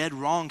cold dead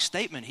wrong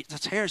statement.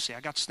 That's heresy. I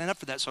got to stand up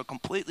for that, so I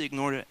completely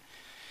ignored it.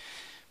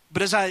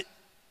 But as I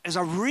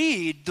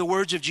read the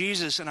words of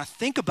Jesus and I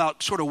think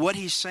about sort of what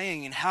he's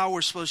saying and how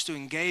we're supposed to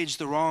engage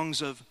the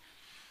wrongs of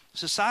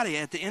society,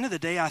 at the end of the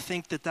day, I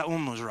think that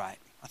woman was right.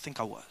 I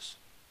think I was.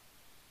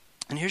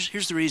 And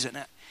here's the reason.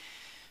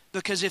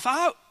 Because if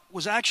I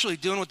was actually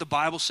doing what the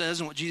Bible says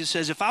and what Jesus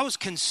says, if I was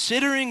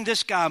considering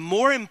this guy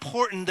more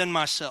important than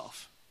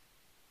myself,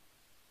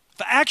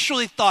 if I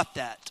actually thought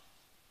that,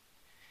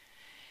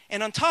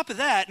 and on top of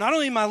that, not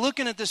only am I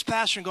looking at this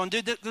pastor and going,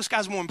 dude, this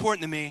guy's more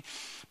important than me,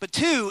 but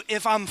 2,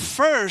 if I'm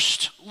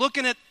first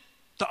looking at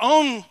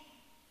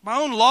my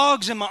own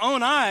logs in my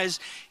own eyes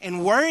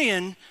and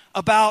worrying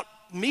about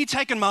me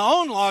taking my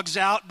own logs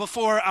out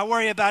before I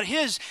worry about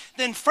his,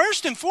 then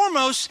first and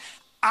foremost,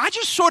 I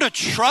just sort of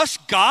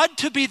trust God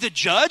to be the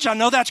judge. I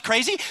know that's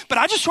crazy, but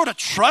I just sort of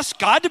trust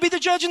God to be the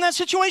judge in that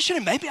situation,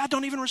 and maybe I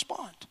don't even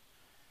respond.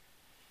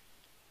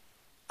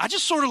 I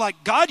just sort of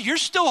like, God, you're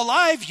still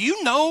alive.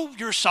 You know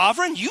you're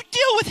sovereign. You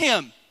deal with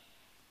him.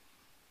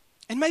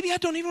 And maybe I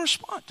don't even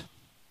respond.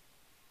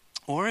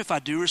 Or if I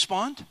do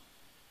respond,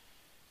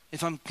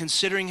 if I'm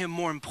considering him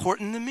more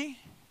important than me,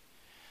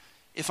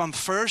 if I'm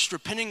first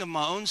repenting of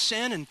my own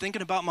sin and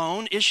thinking about my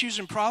own issues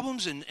and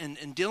problems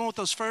and dealing with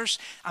those first,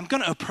 I'm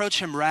going to approach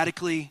him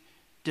radically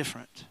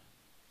different.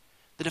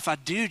 That if I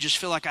do just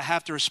feel like I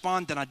have to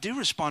respond, then I do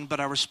respond,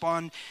 but I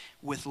respond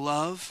with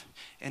love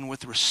and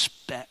with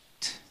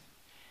respect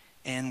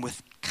and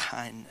with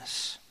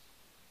kindness.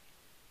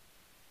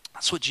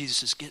 That's what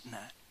Jesus is getting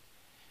at.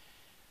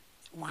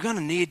 we're going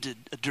to need to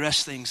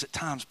address things at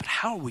times, but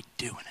how are we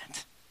doing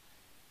it?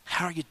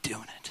 How are you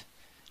doing it?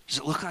 Does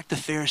it look like the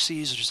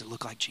Pharisees or does it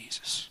look like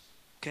Jesus?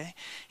 Okay?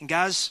 And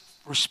guys,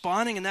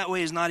 responding in that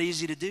way is not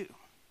easy to do.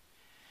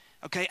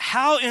 Okay?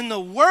 How in the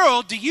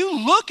world do you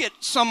look at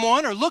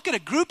someone or look at a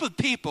group of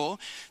people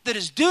that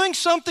is doing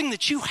something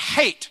that you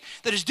hate,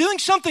 that is doing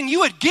something you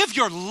would give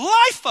your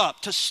life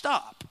up to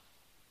stop,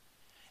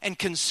 and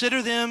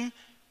consider them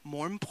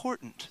more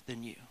important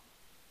than you?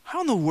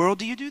 How in the world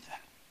do you do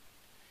that?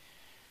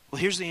 Well,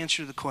 here's the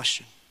answer to the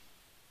question.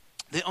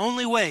 The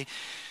only way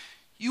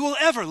you will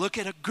ever look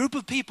at a group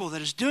of people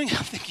that is doing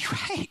something you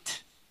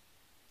hate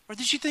or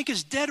that you think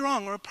is dead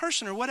wrong, or a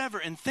person or whatever,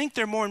 and think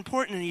they're more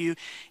important than you,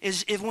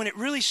 is if when it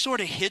really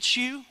sort of hits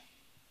you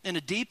in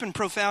a deep and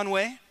profound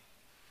way,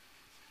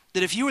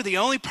 that if you were the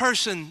only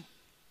person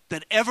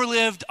that ever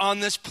lived on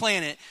this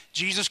planet,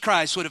 Jesus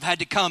Christ would have had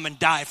to come and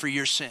die for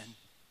your sin.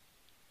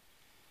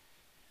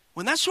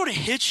 When that sort of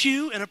hits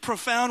you in a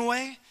profound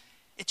way,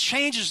 it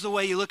changes the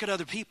way you look at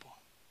other people.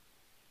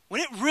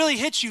 When it really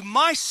hits you,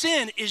 my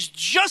sin is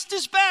just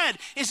as bad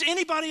as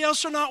anybody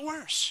else, or not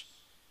worse.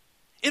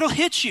 It'll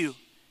hit you.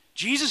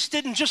 Jesus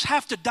didn't just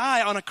have to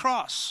die on a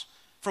cross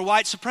for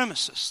white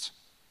supremacists.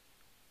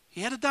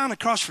 He had to die on a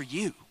cross for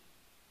you.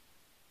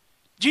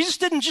 Jesus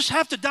didn't just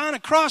have to die on a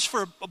cross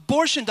for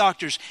abortion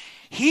doctors.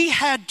 He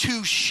had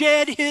to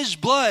shed his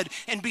blood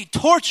and be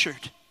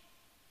tortured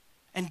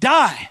and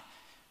die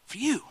for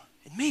you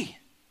and me.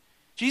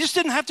 Jesus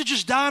didn't have to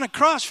just die on a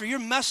cross for your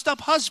messed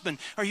up husband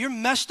or your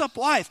messed up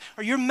wife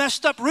or your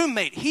messed up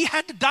roommate. He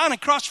had to die on a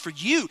cross for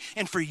you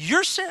and for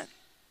your sin.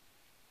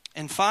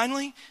 And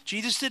finally,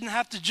 Jesus didn't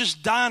have to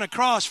just die on a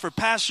cross for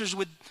pastors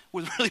with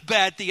really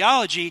bad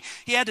theology.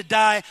 He had to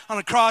die on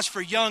a cross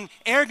for young,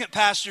 arrogant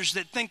pastors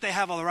that think they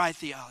have all the right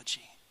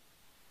theology.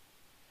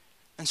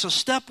 And so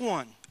step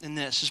one in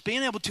this is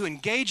being able to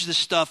engage this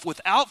stuff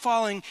without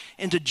falling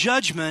into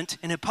judgment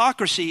and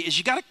hypocrisy. Is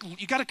you got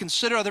to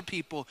consider other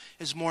people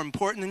as more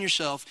important than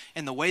yourself,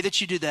 and the way that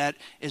you do that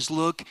is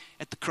look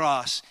at the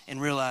cross and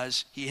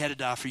realize he had to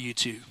die for you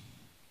too.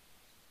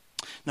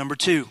 Number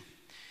two,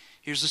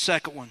 here's the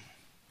second one.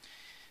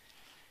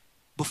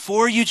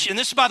 Before you, and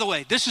this, by the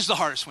way, this is the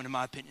hardest one in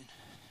my opinion.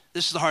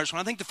 This is the hardest one.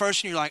 I think the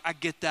first one, you're like, I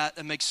get that.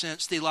 That makes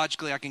sense.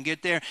 Theologically, I can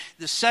get there.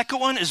 The second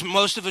one is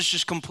most of us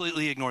just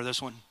completely ignore this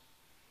one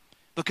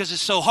because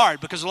it's so hard.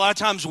 Because a lot of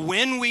times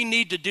when we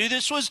need to do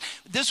this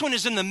one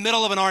is in the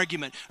middle of an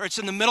argument, or it's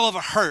in the middle of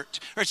a hurt,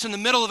 or it's in the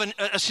middle of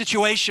a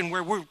situation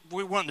where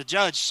we're wanting to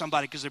judge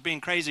somebody because they're being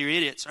crazy or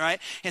idiots, all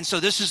right? And so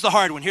this is the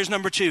hard one. Here's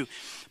number two.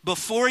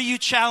 Before you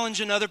challenge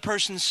another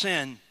person's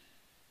sin,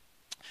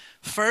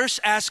 first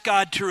ask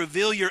God to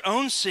reveal your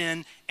own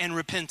sin and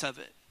repent of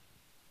it.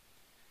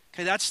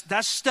 Okay,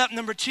 that's step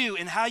number two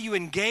in how you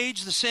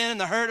engage the sin and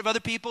the hurt of other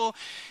people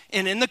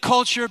and in the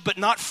culture, but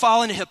not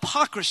fall into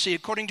hypocrisy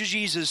according to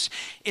Jesus.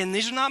 And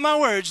these are not my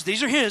words,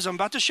 these are his. I'm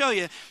about to show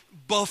you.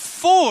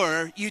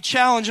 Before you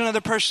challenge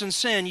another person's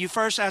sin, you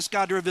first ask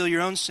God to reveal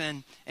your own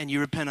sin and you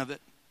repent of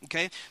it.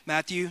 Okay,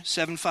 Matthew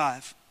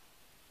 7:5.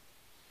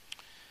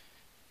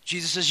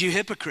 Jesus says, you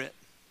hypocrite.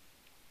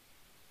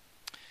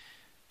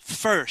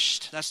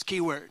 First, that's the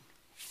key word,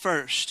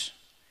 first,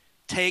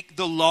 take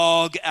the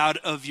log out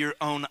of your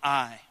own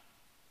eye.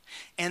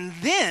 And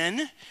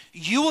then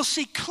you will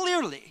see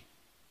clearly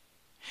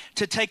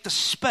to take the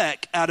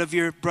speck out of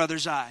your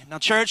brother's eye. Now,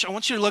 church, I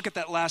want you to look at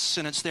that last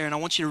sentence there, and I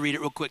want you to read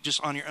it real quick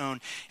just on your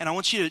own. And I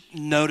want you to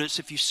notice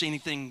if you see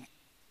anything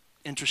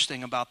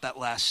interesting about that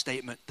last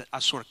statement that I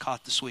sort of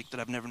caught this week that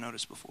I've never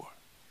noticed before.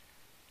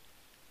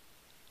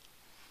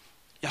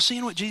 Y'all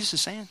seeing what Jesus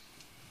is saying?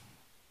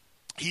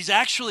 He's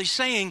actually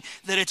saying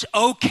that it's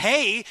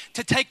okay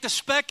to take the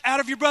speck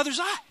out of your brother's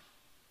eye.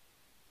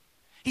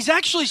 He's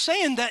actually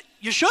saying that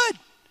you should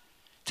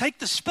take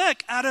the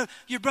speck out of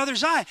your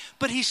brother's eye.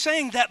 But he's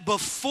saying that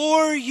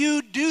before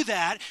you do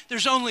that,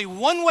 there's only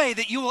one way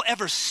that you will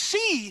ever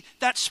see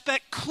that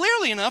speck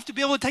clearly enough to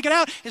be able to take it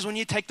out, is when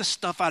you take the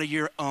stuff out of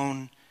your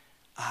own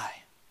eye.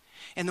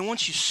 And then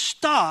once you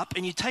stop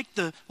and you take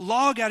the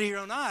log out of your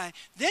own eye,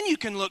 then you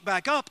can look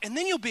back up, and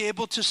then you'll be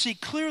able to see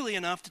clearly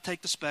enough to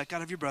take the speck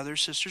out of your brother or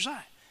sister's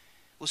eye.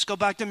 Let's go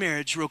back to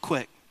marriage real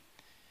quick.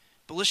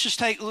 But let's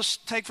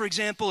take, for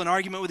example, an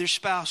argument with your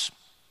spouse.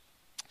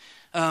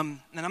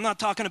 And I'm not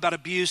talking about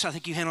abuse. I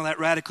think you handle that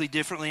radically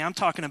differently. I'm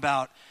talking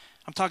about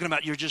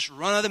your just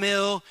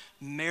run-of-the-mill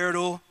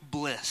marital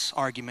bliss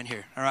argument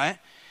here, all right?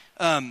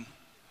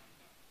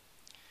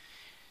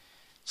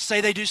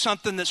 Say they do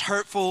something that's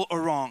hurtful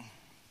or wrong.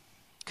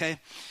 Okay?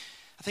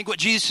 I think what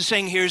Jesus is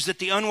saying here is that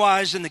the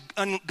unwise and the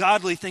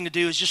ungodly thing to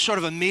do is just sort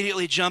of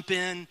immediately jump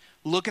in,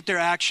 look at their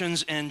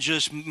actions, and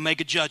just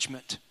make a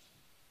judgment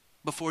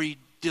before you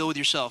deal with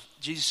yourself.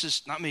 Jesus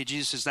says, not me,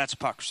 Jesus says that's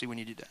hypocrisy when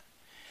you do that.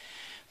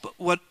 But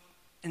what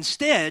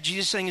instead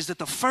Jesus is saying is that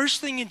the first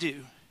thing you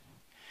do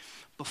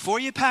before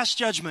you pass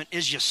judgment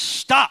is you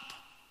stop.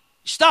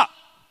 You stop.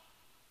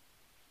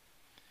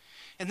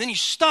 And then you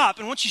stop,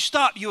 and once you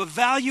stop, you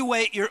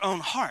evaluate your own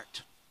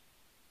heart.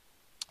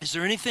 Is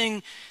there any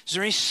sin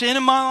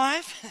in my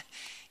life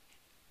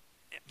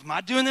Am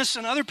I doing this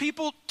to other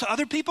people,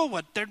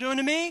 what they're doing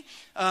to me?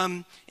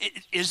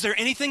 Is there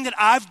anything that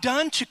I've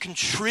done to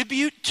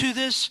contribute to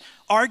this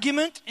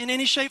argument in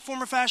any shape,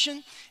 form, or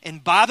fashion?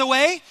 And by the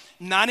way,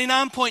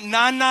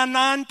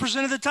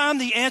 99.999% of the time,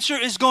 the answer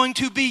is going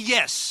to be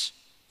yes.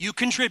 You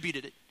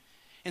contributed it.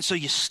 And so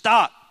you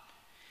stop.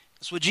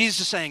 That's what Jesus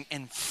is saying.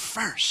 And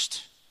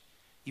first,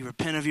 you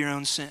repent of your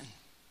own sin.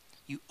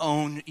 You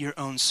own your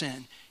own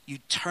sin. You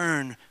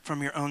turn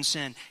from your own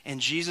sin. And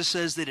Jesus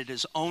says that it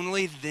is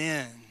only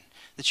then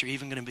that you're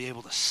even going to be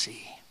able to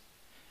see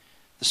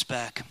the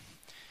speck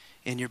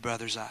in your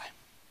brother's eye.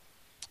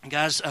 And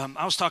guys,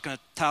 I was talking to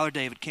Tyler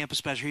David,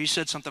 campus pastor. He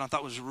said something I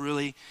thought was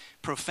really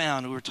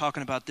profound. We were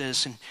talking about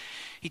this, and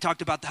he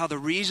talked about how the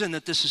reason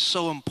that this is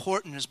so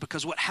important is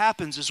because what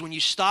happens is when you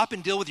stop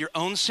and deal with your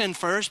own sin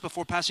first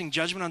before passing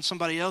judgment on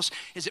somebody else,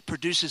 is it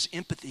produces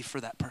empathy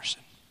for that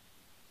person.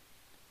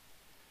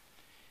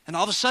 And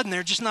all of a sudden,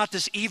 they're just not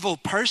this evil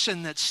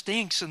person that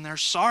stinks and they're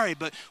sorry.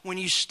 But when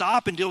you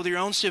stop and deal with your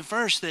own sin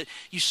first, that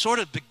you sort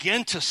of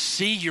begin to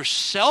see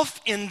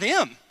yourself in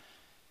them.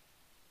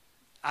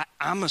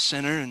 I'm a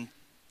sinner and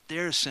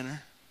they're a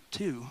sinner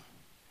too.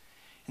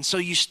 And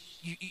so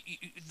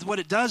what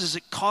it does is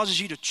it causes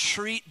you to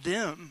treat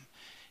them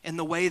in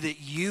the way that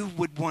you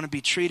would want to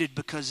be treated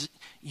because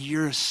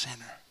you're a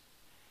sinner.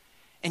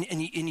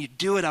 And you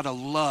do it out of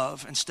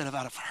love instead of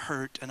out of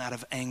hurt and out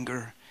of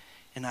anger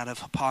and out of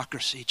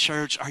hypocrisy.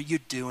 Church, are you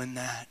doing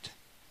that?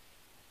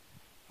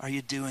 Are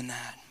you doing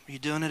that? Are you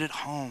doing it at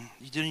home?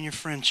 Are you doing it in your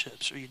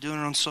friendships? Are you doing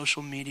it on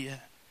social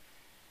media?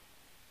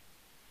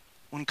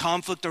 When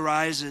conflict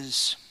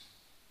arises,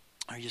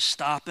 are you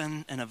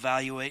stopping and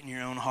evaluating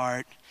your own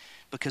heart?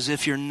 Because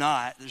if you're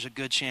not, there's a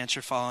good chance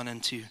you're falling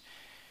into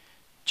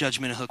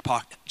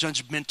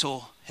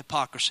judgmental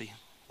hypocrisy.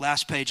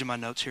 Last page of my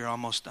notes here,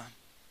 almost done.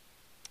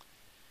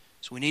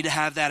 So we need to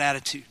have that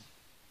attitude.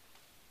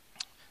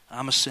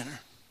 I'm a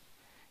sinner.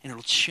 And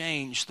it'll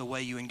change the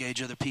way you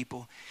engage other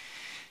people.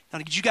 Now,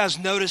 did you guys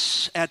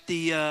notice at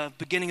the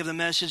beginning of the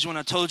message when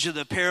I told you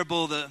the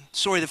parable, the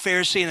story of the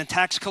Pharisee and the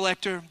tax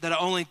collector, that I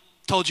only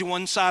told you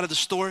one side of the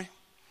story?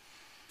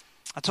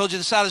 I told you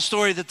the side of the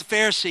story that the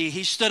Pharisee,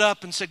 he stood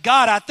up and said,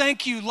 God, I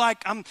thank you that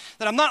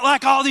I'm not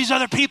like all these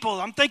other people.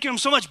 I'm thanking I'm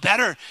so much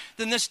better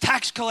than this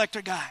tax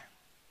collector guy.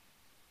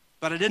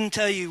 But I didn't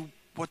tell you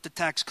what the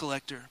tax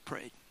collector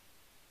prayed.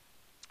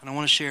 And I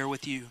want to share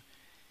with you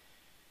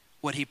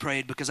what he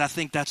prayed, because I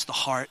think that's the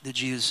heart that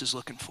Jesus is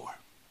looking for.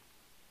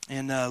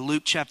 In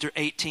Luke chapter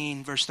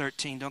 18, verse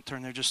 13, don't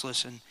turn there, just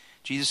listen.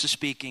 Jesus is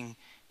speaking.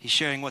 He's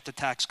sharing what the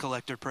tax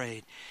collector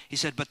prayed. He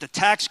said, but the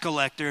tax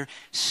collector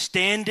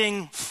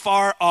standing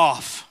far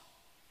off.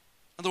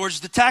 In other words,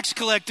 the tax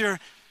collector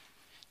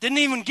didn't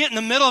even get in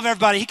the middle of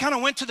everybody. He kind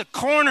of went to the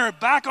corner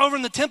back over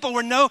in the temple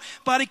where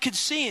nobody could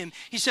see him.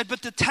 He said,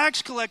 but the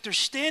tax collector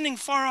standing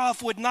far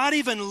off would not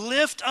even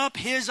lift up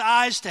his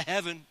eyes to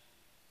heaven.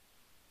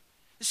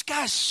 This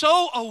guy's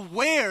so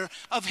aware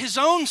of his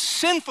own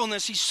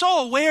sinfulness. He's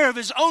so aware of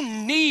his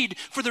own need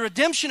for the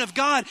redemption of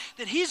God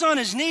that he's on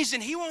his knees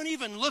and he won't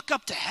even look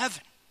up to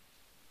heaven.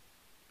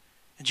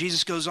 And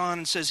Jesus goes on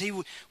and says he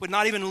would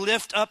not even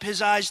lift up his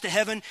eyes to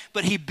heaven,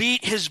 but he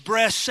beat his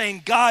breast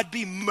saying, God,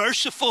 be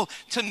merciful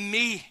to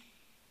me,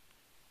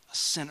 a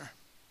sinner.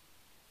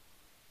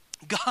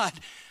 God,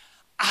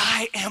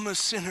 I am a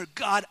sinner.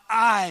 God,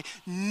 I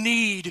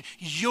need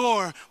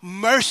your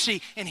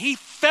mercy. And he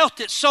felt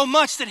it so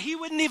much that he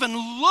wouldn't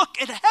even look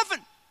at heaven.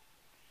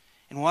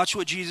 And watch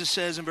what Jesus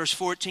says in verse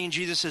 14.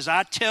 Jesus says,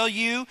 I tell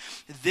you,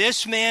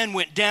 this man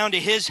went down to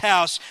his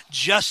house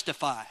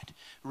justified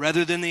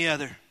rather than the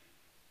other.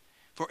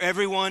 For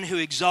everyone who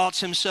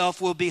exalts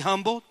himself will be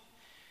humbled,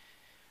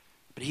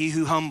 but he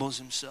who humbles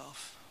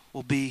himself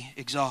will be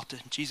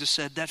exalted. Jesus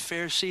said that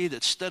Pharisee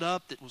that stood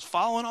up, that was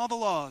following all the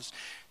laws,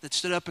 that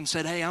stood up and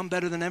said, hey, I'm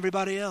better than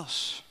everybody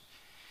else.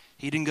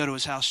 He didn't go to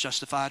his house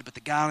justified, but the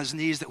guy on his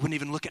knees that wouldn't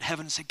even look at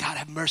heaven and say, God,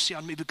 have mercy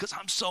on me because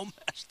I'm so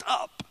messed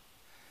up.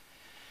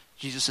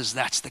 Jesus says,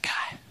 that's the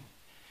guy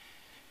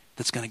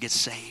that's going to get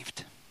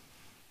saved.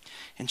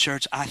 In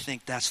church, I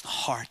think that's the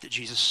heart that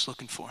Jesus is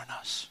looking for in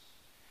us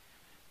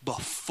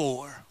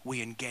before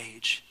we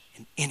engage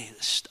in any of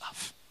this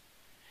stuff.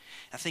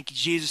 I think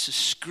Jesus is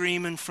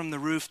screaming from the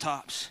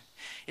rooftops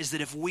is that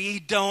if we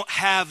don't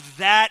have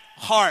that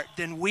heart,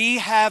 then we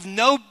have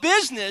no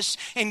business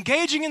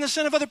engaging in the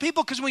sin of other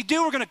people, because when we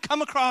do, we're going to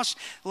come across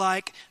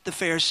like the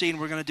Pharisee, and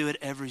we're going to do it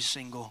every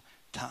single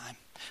time.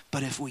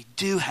 But if we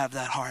do have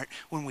that heart,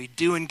 when we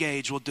do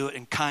engage, we'll do it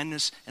in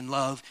kindness and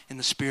love in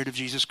the Spirit of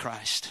Jesus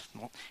Christ.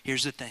 Well,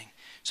 here's the thing.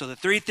 So the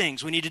three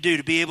things we need to do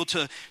to be able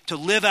to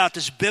live out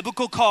this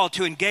biblical call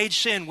to engage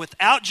sin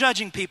without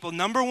judging people.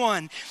 Number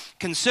one,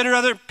 consider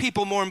other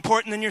people more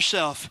important than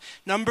yourself.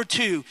 Number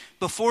two,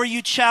 before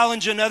you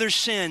challenge another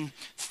sin,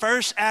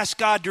 first ask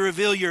God to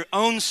reveal your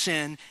own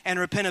sin and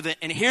repent of it.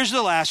 And here's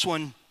the last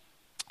one.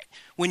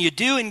 When you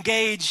do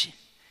engage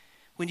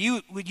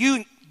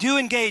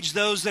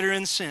those that are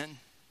in sin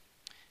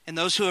and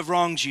those who have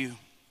wronged you,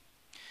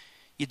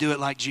 you do it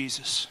like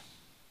Jesus.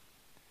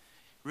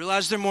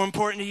 Realize they're more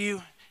important to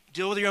you.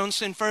 deal with your own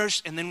sin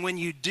first, and then when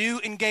you do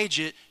engage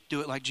it,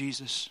 do it like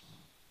Jesus,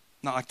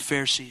 not like the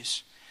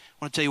Pharisees.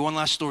 I want to tell you one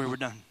last story, we're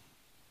done.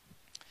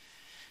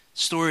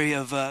 Story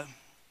of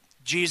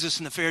Jesus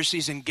and the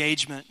Pharisees'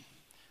 engagement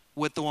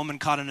with the woman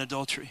caught in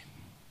adultery.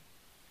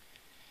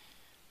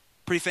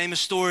 Pretty famous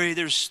story.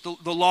 There's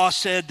the law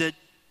said that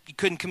you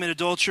couldn't commit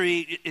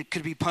adultery. It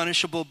could be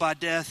punishable by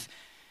death.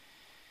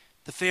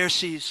 The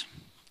Pharisees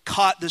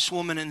caught this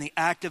woman in the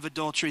act of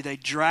adultery. They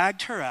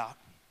dragged her out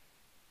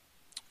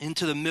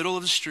into the middle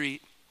of the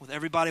street with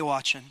everybody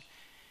watching.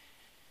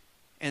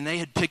 And they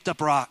had picked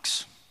up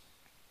rocks.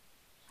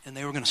 And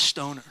they were going to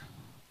stone her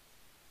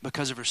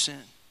because of her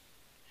sin.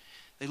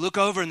 They look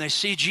over and they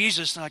see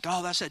Jesus. And they're like,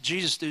 oh, that's that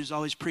Jesus dude who's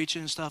always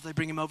preaching and stuff. They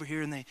bring him over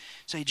here and they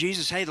say,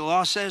 Jesus, hey, the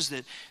law says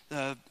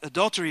that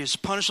adultery is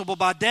punishable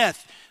by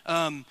death.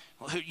 Do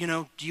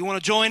you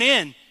want to join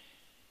in?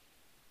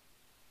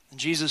 And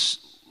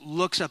Jesus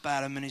looks up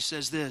at him and he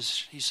says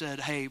this. He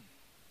said, hey,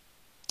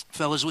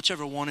 fellas,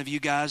 whichever one of you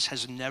guys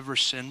has never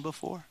sinned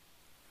before,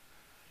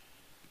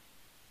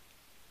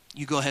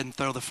 you go ahead and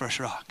throw the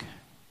first rock.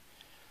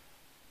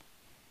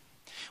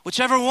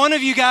 Whichever one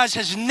of you guys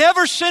has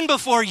never sinned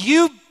before,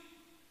 you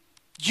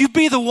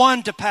be the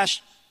one to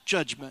pass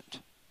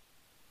judgment.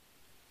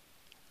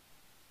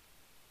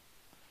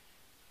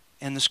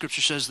 And the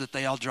scripture says that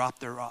they all dropped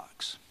their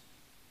rocks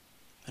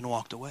and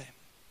walked away.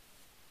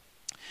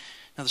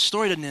 Now the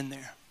story doesn't end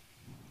there.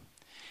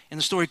 And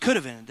the story could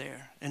have ended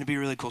there, and it'd be a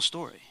really cool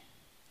story.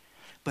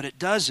 But it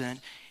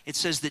doesn't. It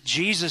says that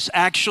Jesus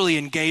actually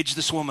engaged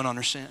this woman on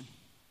her sin.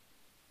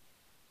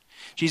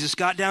 Jesus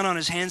got down on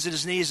his hands and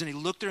his knees and he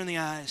looked her in the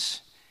eyes.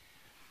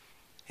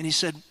 And he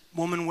said,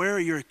 woman, where are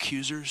your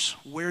accusers?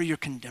 Where are your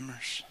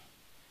condemners?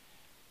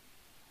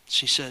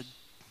 She said,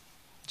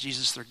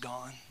 Jesus, they're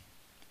gone.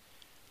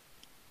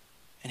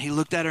 And he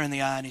looked at her in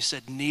the eye and he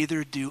said,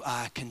 neither do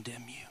I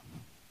condemn you.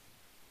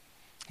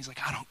 He's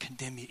like, I don't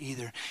condemn you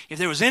either. If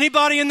there was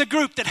anybody in the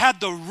group that had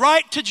the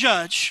right to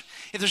judge,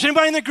 if there's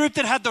anybody in the group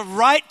that had the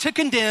right to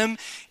condemn,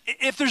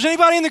 if there's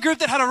anybody in the group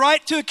that had a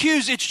right to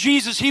accuse, it's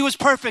Jesus. He was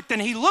perfect.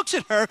 And he looks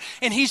at her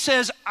and he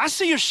says, I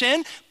see your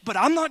sin, but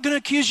I'm not going to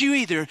accuse you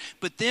either.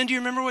 But then do you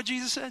remember what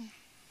Jesus said?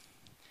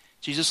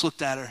 Jesus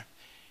looked at her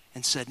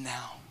and said,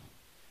 now,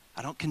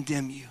 I don't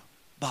condemn you,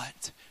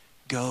 but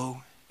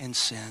go and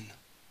sin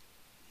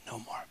no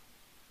more.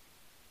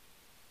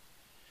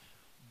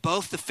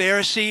 Both the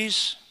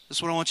Pharisees, this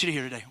is what I want you to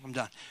hear today. I'm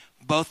done.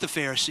 Both the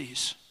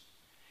Pharisees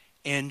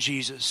and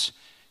Jesus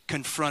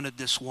confronted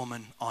this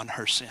woman on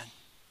her sin.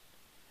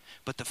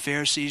 But the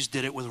Pharisees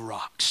did it with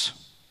rocks.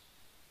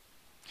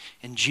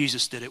 And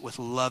Jesus did it with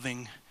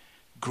loving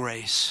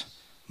grace,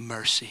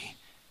 mercy,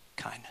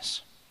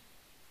 kindness.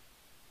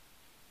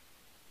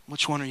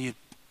 Which one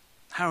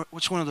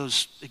of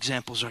those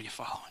examples are you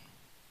following?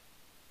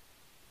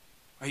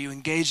 Are you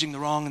engaging the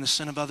wrong and the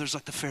sin of others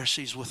like the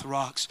Pharisees with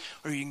rocks?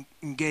 Or are you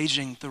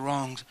engaging the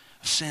wrongs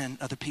of sin,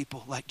 other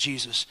people like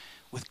Jesus,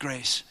 with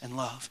grace and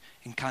love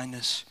and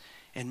kindness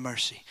and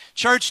mercy?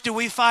 Church, do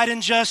we fight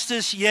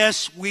injustice?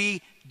 Yes,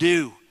 we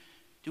do.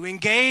 Do we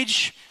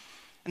engage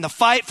in the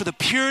fight for the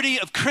purity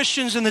of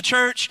Christians in the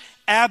church?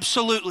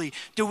 Absolutely.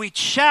 Do we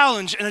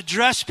challenge and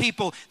address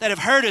people that have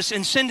hurt us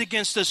and sinned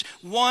against us?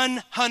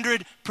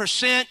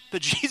 100%.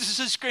 But Jesus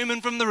is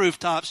screaming from the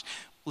rooftops,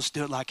 let's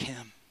do it like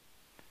him.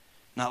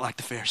 Not like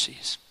the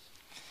Pharisees,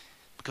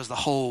 because the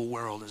whole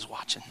world is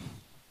watching.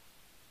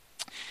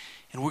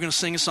 And we're going to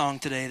sing a song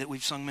today that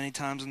we've sung many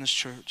times in this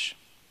church.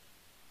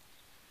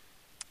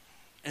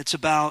 It's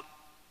about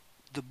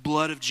the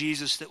blood of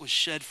Jesus that was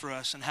shed for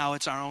us and how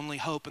it's our only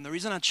hope. And the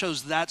reason I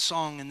chose that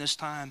song in this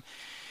time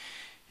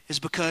is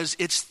because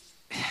it's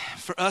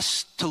for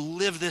us to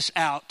live this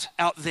out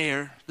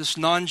there, this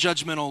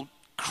non-judgmental,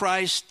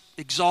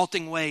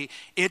 Christ-exalting way.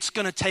 It's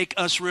going to take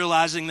us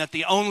realizing that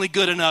the only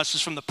good in us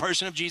is from the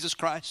person of Jesus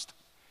Christ.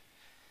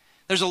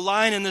 There's a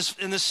line in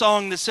this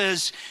song that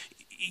says,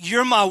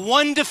 you're my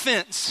one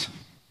defense.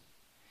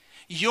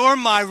 You're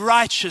my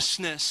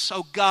righteousness.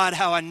 Oh God,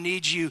 how I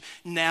need you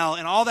now.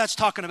 And all that's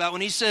talking about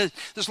when he says,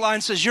 this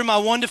line says, you're my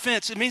one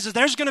defense. It means that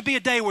there's going to be a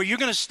day where you're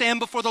going to stand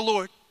before the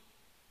Lord.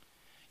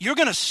 You're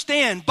going to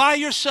stand by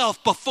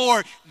yourself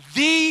before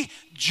the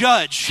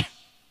judge.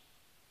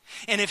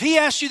 And if he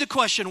asks you the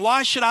question,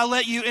 why should I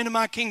let you into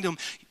my kingdom?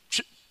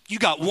 You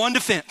got one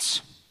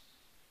defense.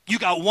 You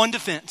got one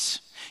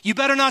defense. You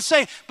better not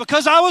say,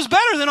 because I was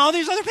better than all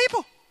these other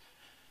people.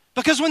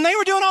 Because when they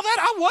were doing all that,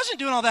 I wasn't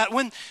doing all that.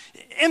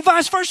 And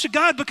vice versa,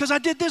 God, because I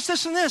did this,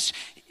 this, and this.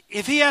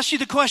 If he asks you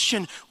the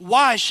question,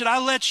 why should I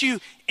let you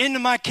into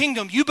my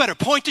kingdom? You better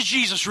point to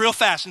Jesus real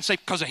fast and say,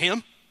 because of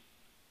him?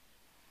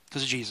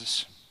 Because of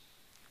Jesus.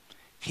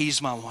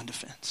 He's my one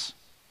defense.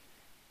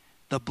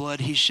 The blood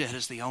he shed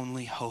is the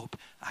only hope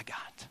I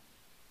got.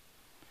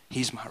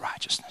 He's my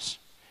righteousness.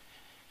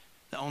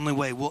 The only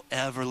way we'll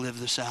ever live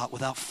this out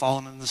without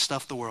falling into the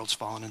stuff the world's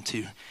fallen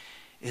into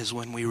is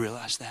when we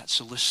realize that.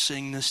 So let's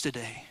sing this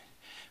today,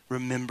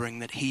 remembering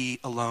that he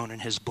alone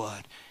and his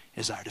blood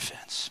is our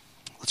defense.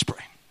 Let's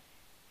pray.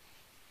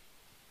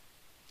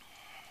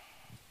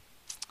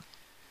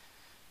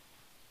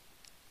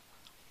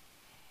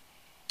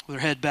 With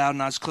her head bowed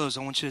and eyes closed,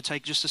 I want you to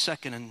take just a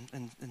second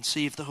and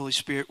see if the Holy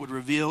Spirit would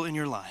reveal in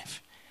your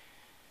life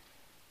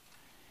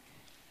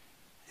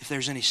if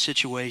there's any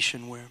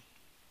situation where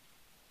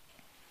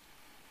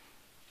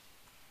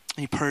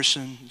any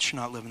person that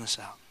you're not living this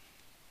out.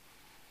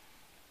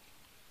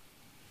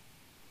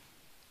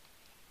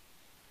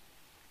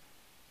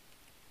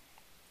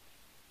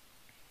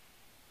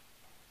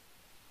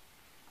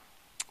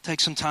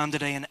 Take some time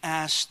today and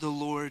ask the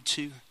Lord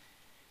to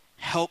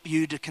help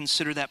you to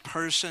consider that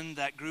person,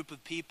 that group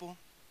of people,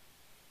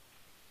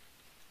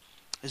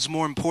 is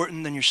more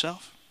important than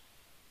yourself.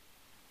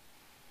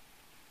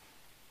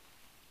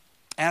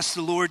 Ask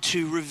the Lord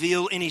to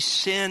reveal any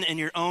sin in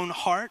your own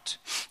heart,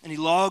 any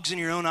logs in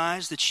your own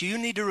eyes that you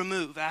need to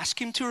remove.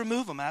 Ask Him to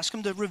remove them. Ask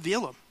Him to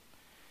reveal them.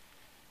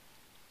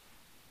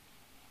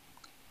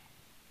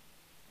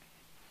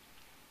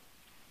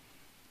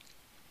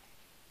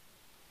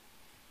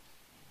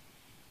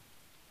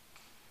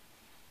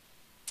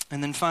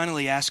 And then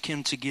finally, ask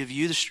Him to give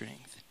you the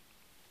strength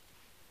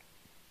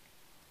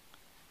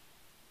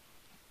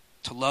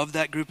to love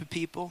that group of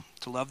people,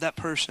 to love that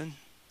person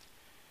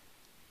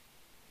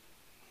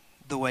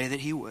the way that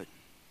He would.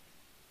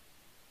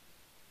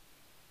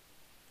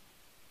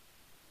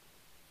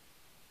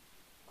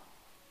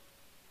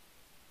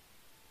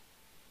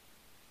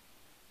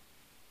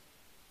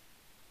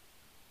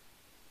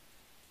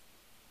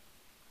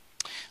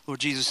 Lord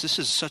Jesus, this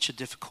is such a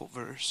difficult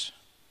verse.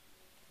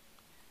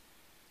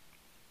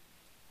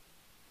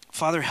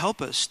 Father,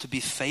 help us to be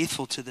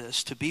faithful to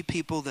this, to be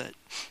people that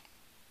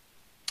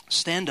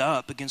stand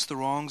up against the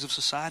wrongs of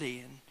society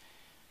and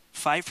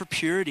fight for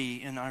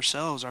purity in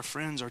ourselves, our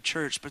friends, our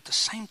church, but at the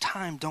same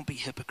time, don't be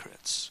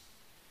hypocrites.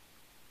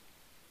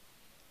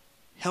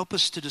 Help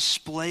us to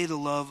display the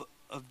love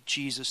of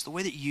Jesus the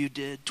way that you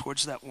did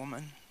towards that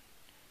woman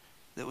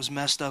that was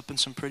messed up in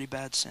some pretty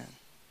bad sin.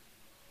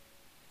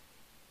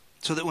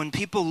 So that when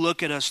people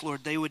look at us,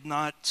 Lord, they would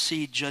not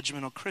see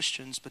judgmental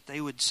Christians, but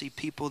they would see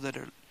people that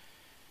are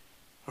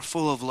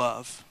full of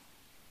love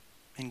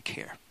and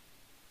care.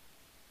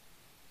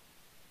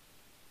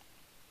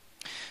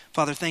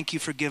 Father, thank you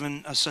for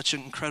giving us such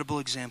an incredible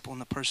example in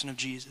the person of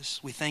Jesus.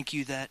 We thank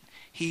you that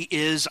He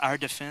is our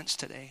defense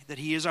today, that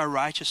He is our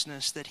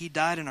righteousness, that He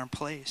died in our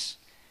place,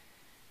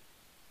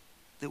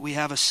 that we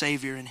have a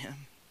Savior in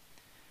Him.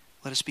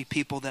 Let us be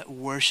people that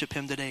worship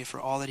Him today for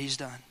all that He's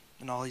done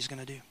and all He's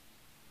going to do.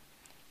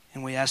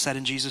 And we ask that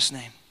in Jesus'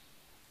 name.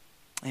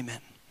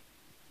 Amen.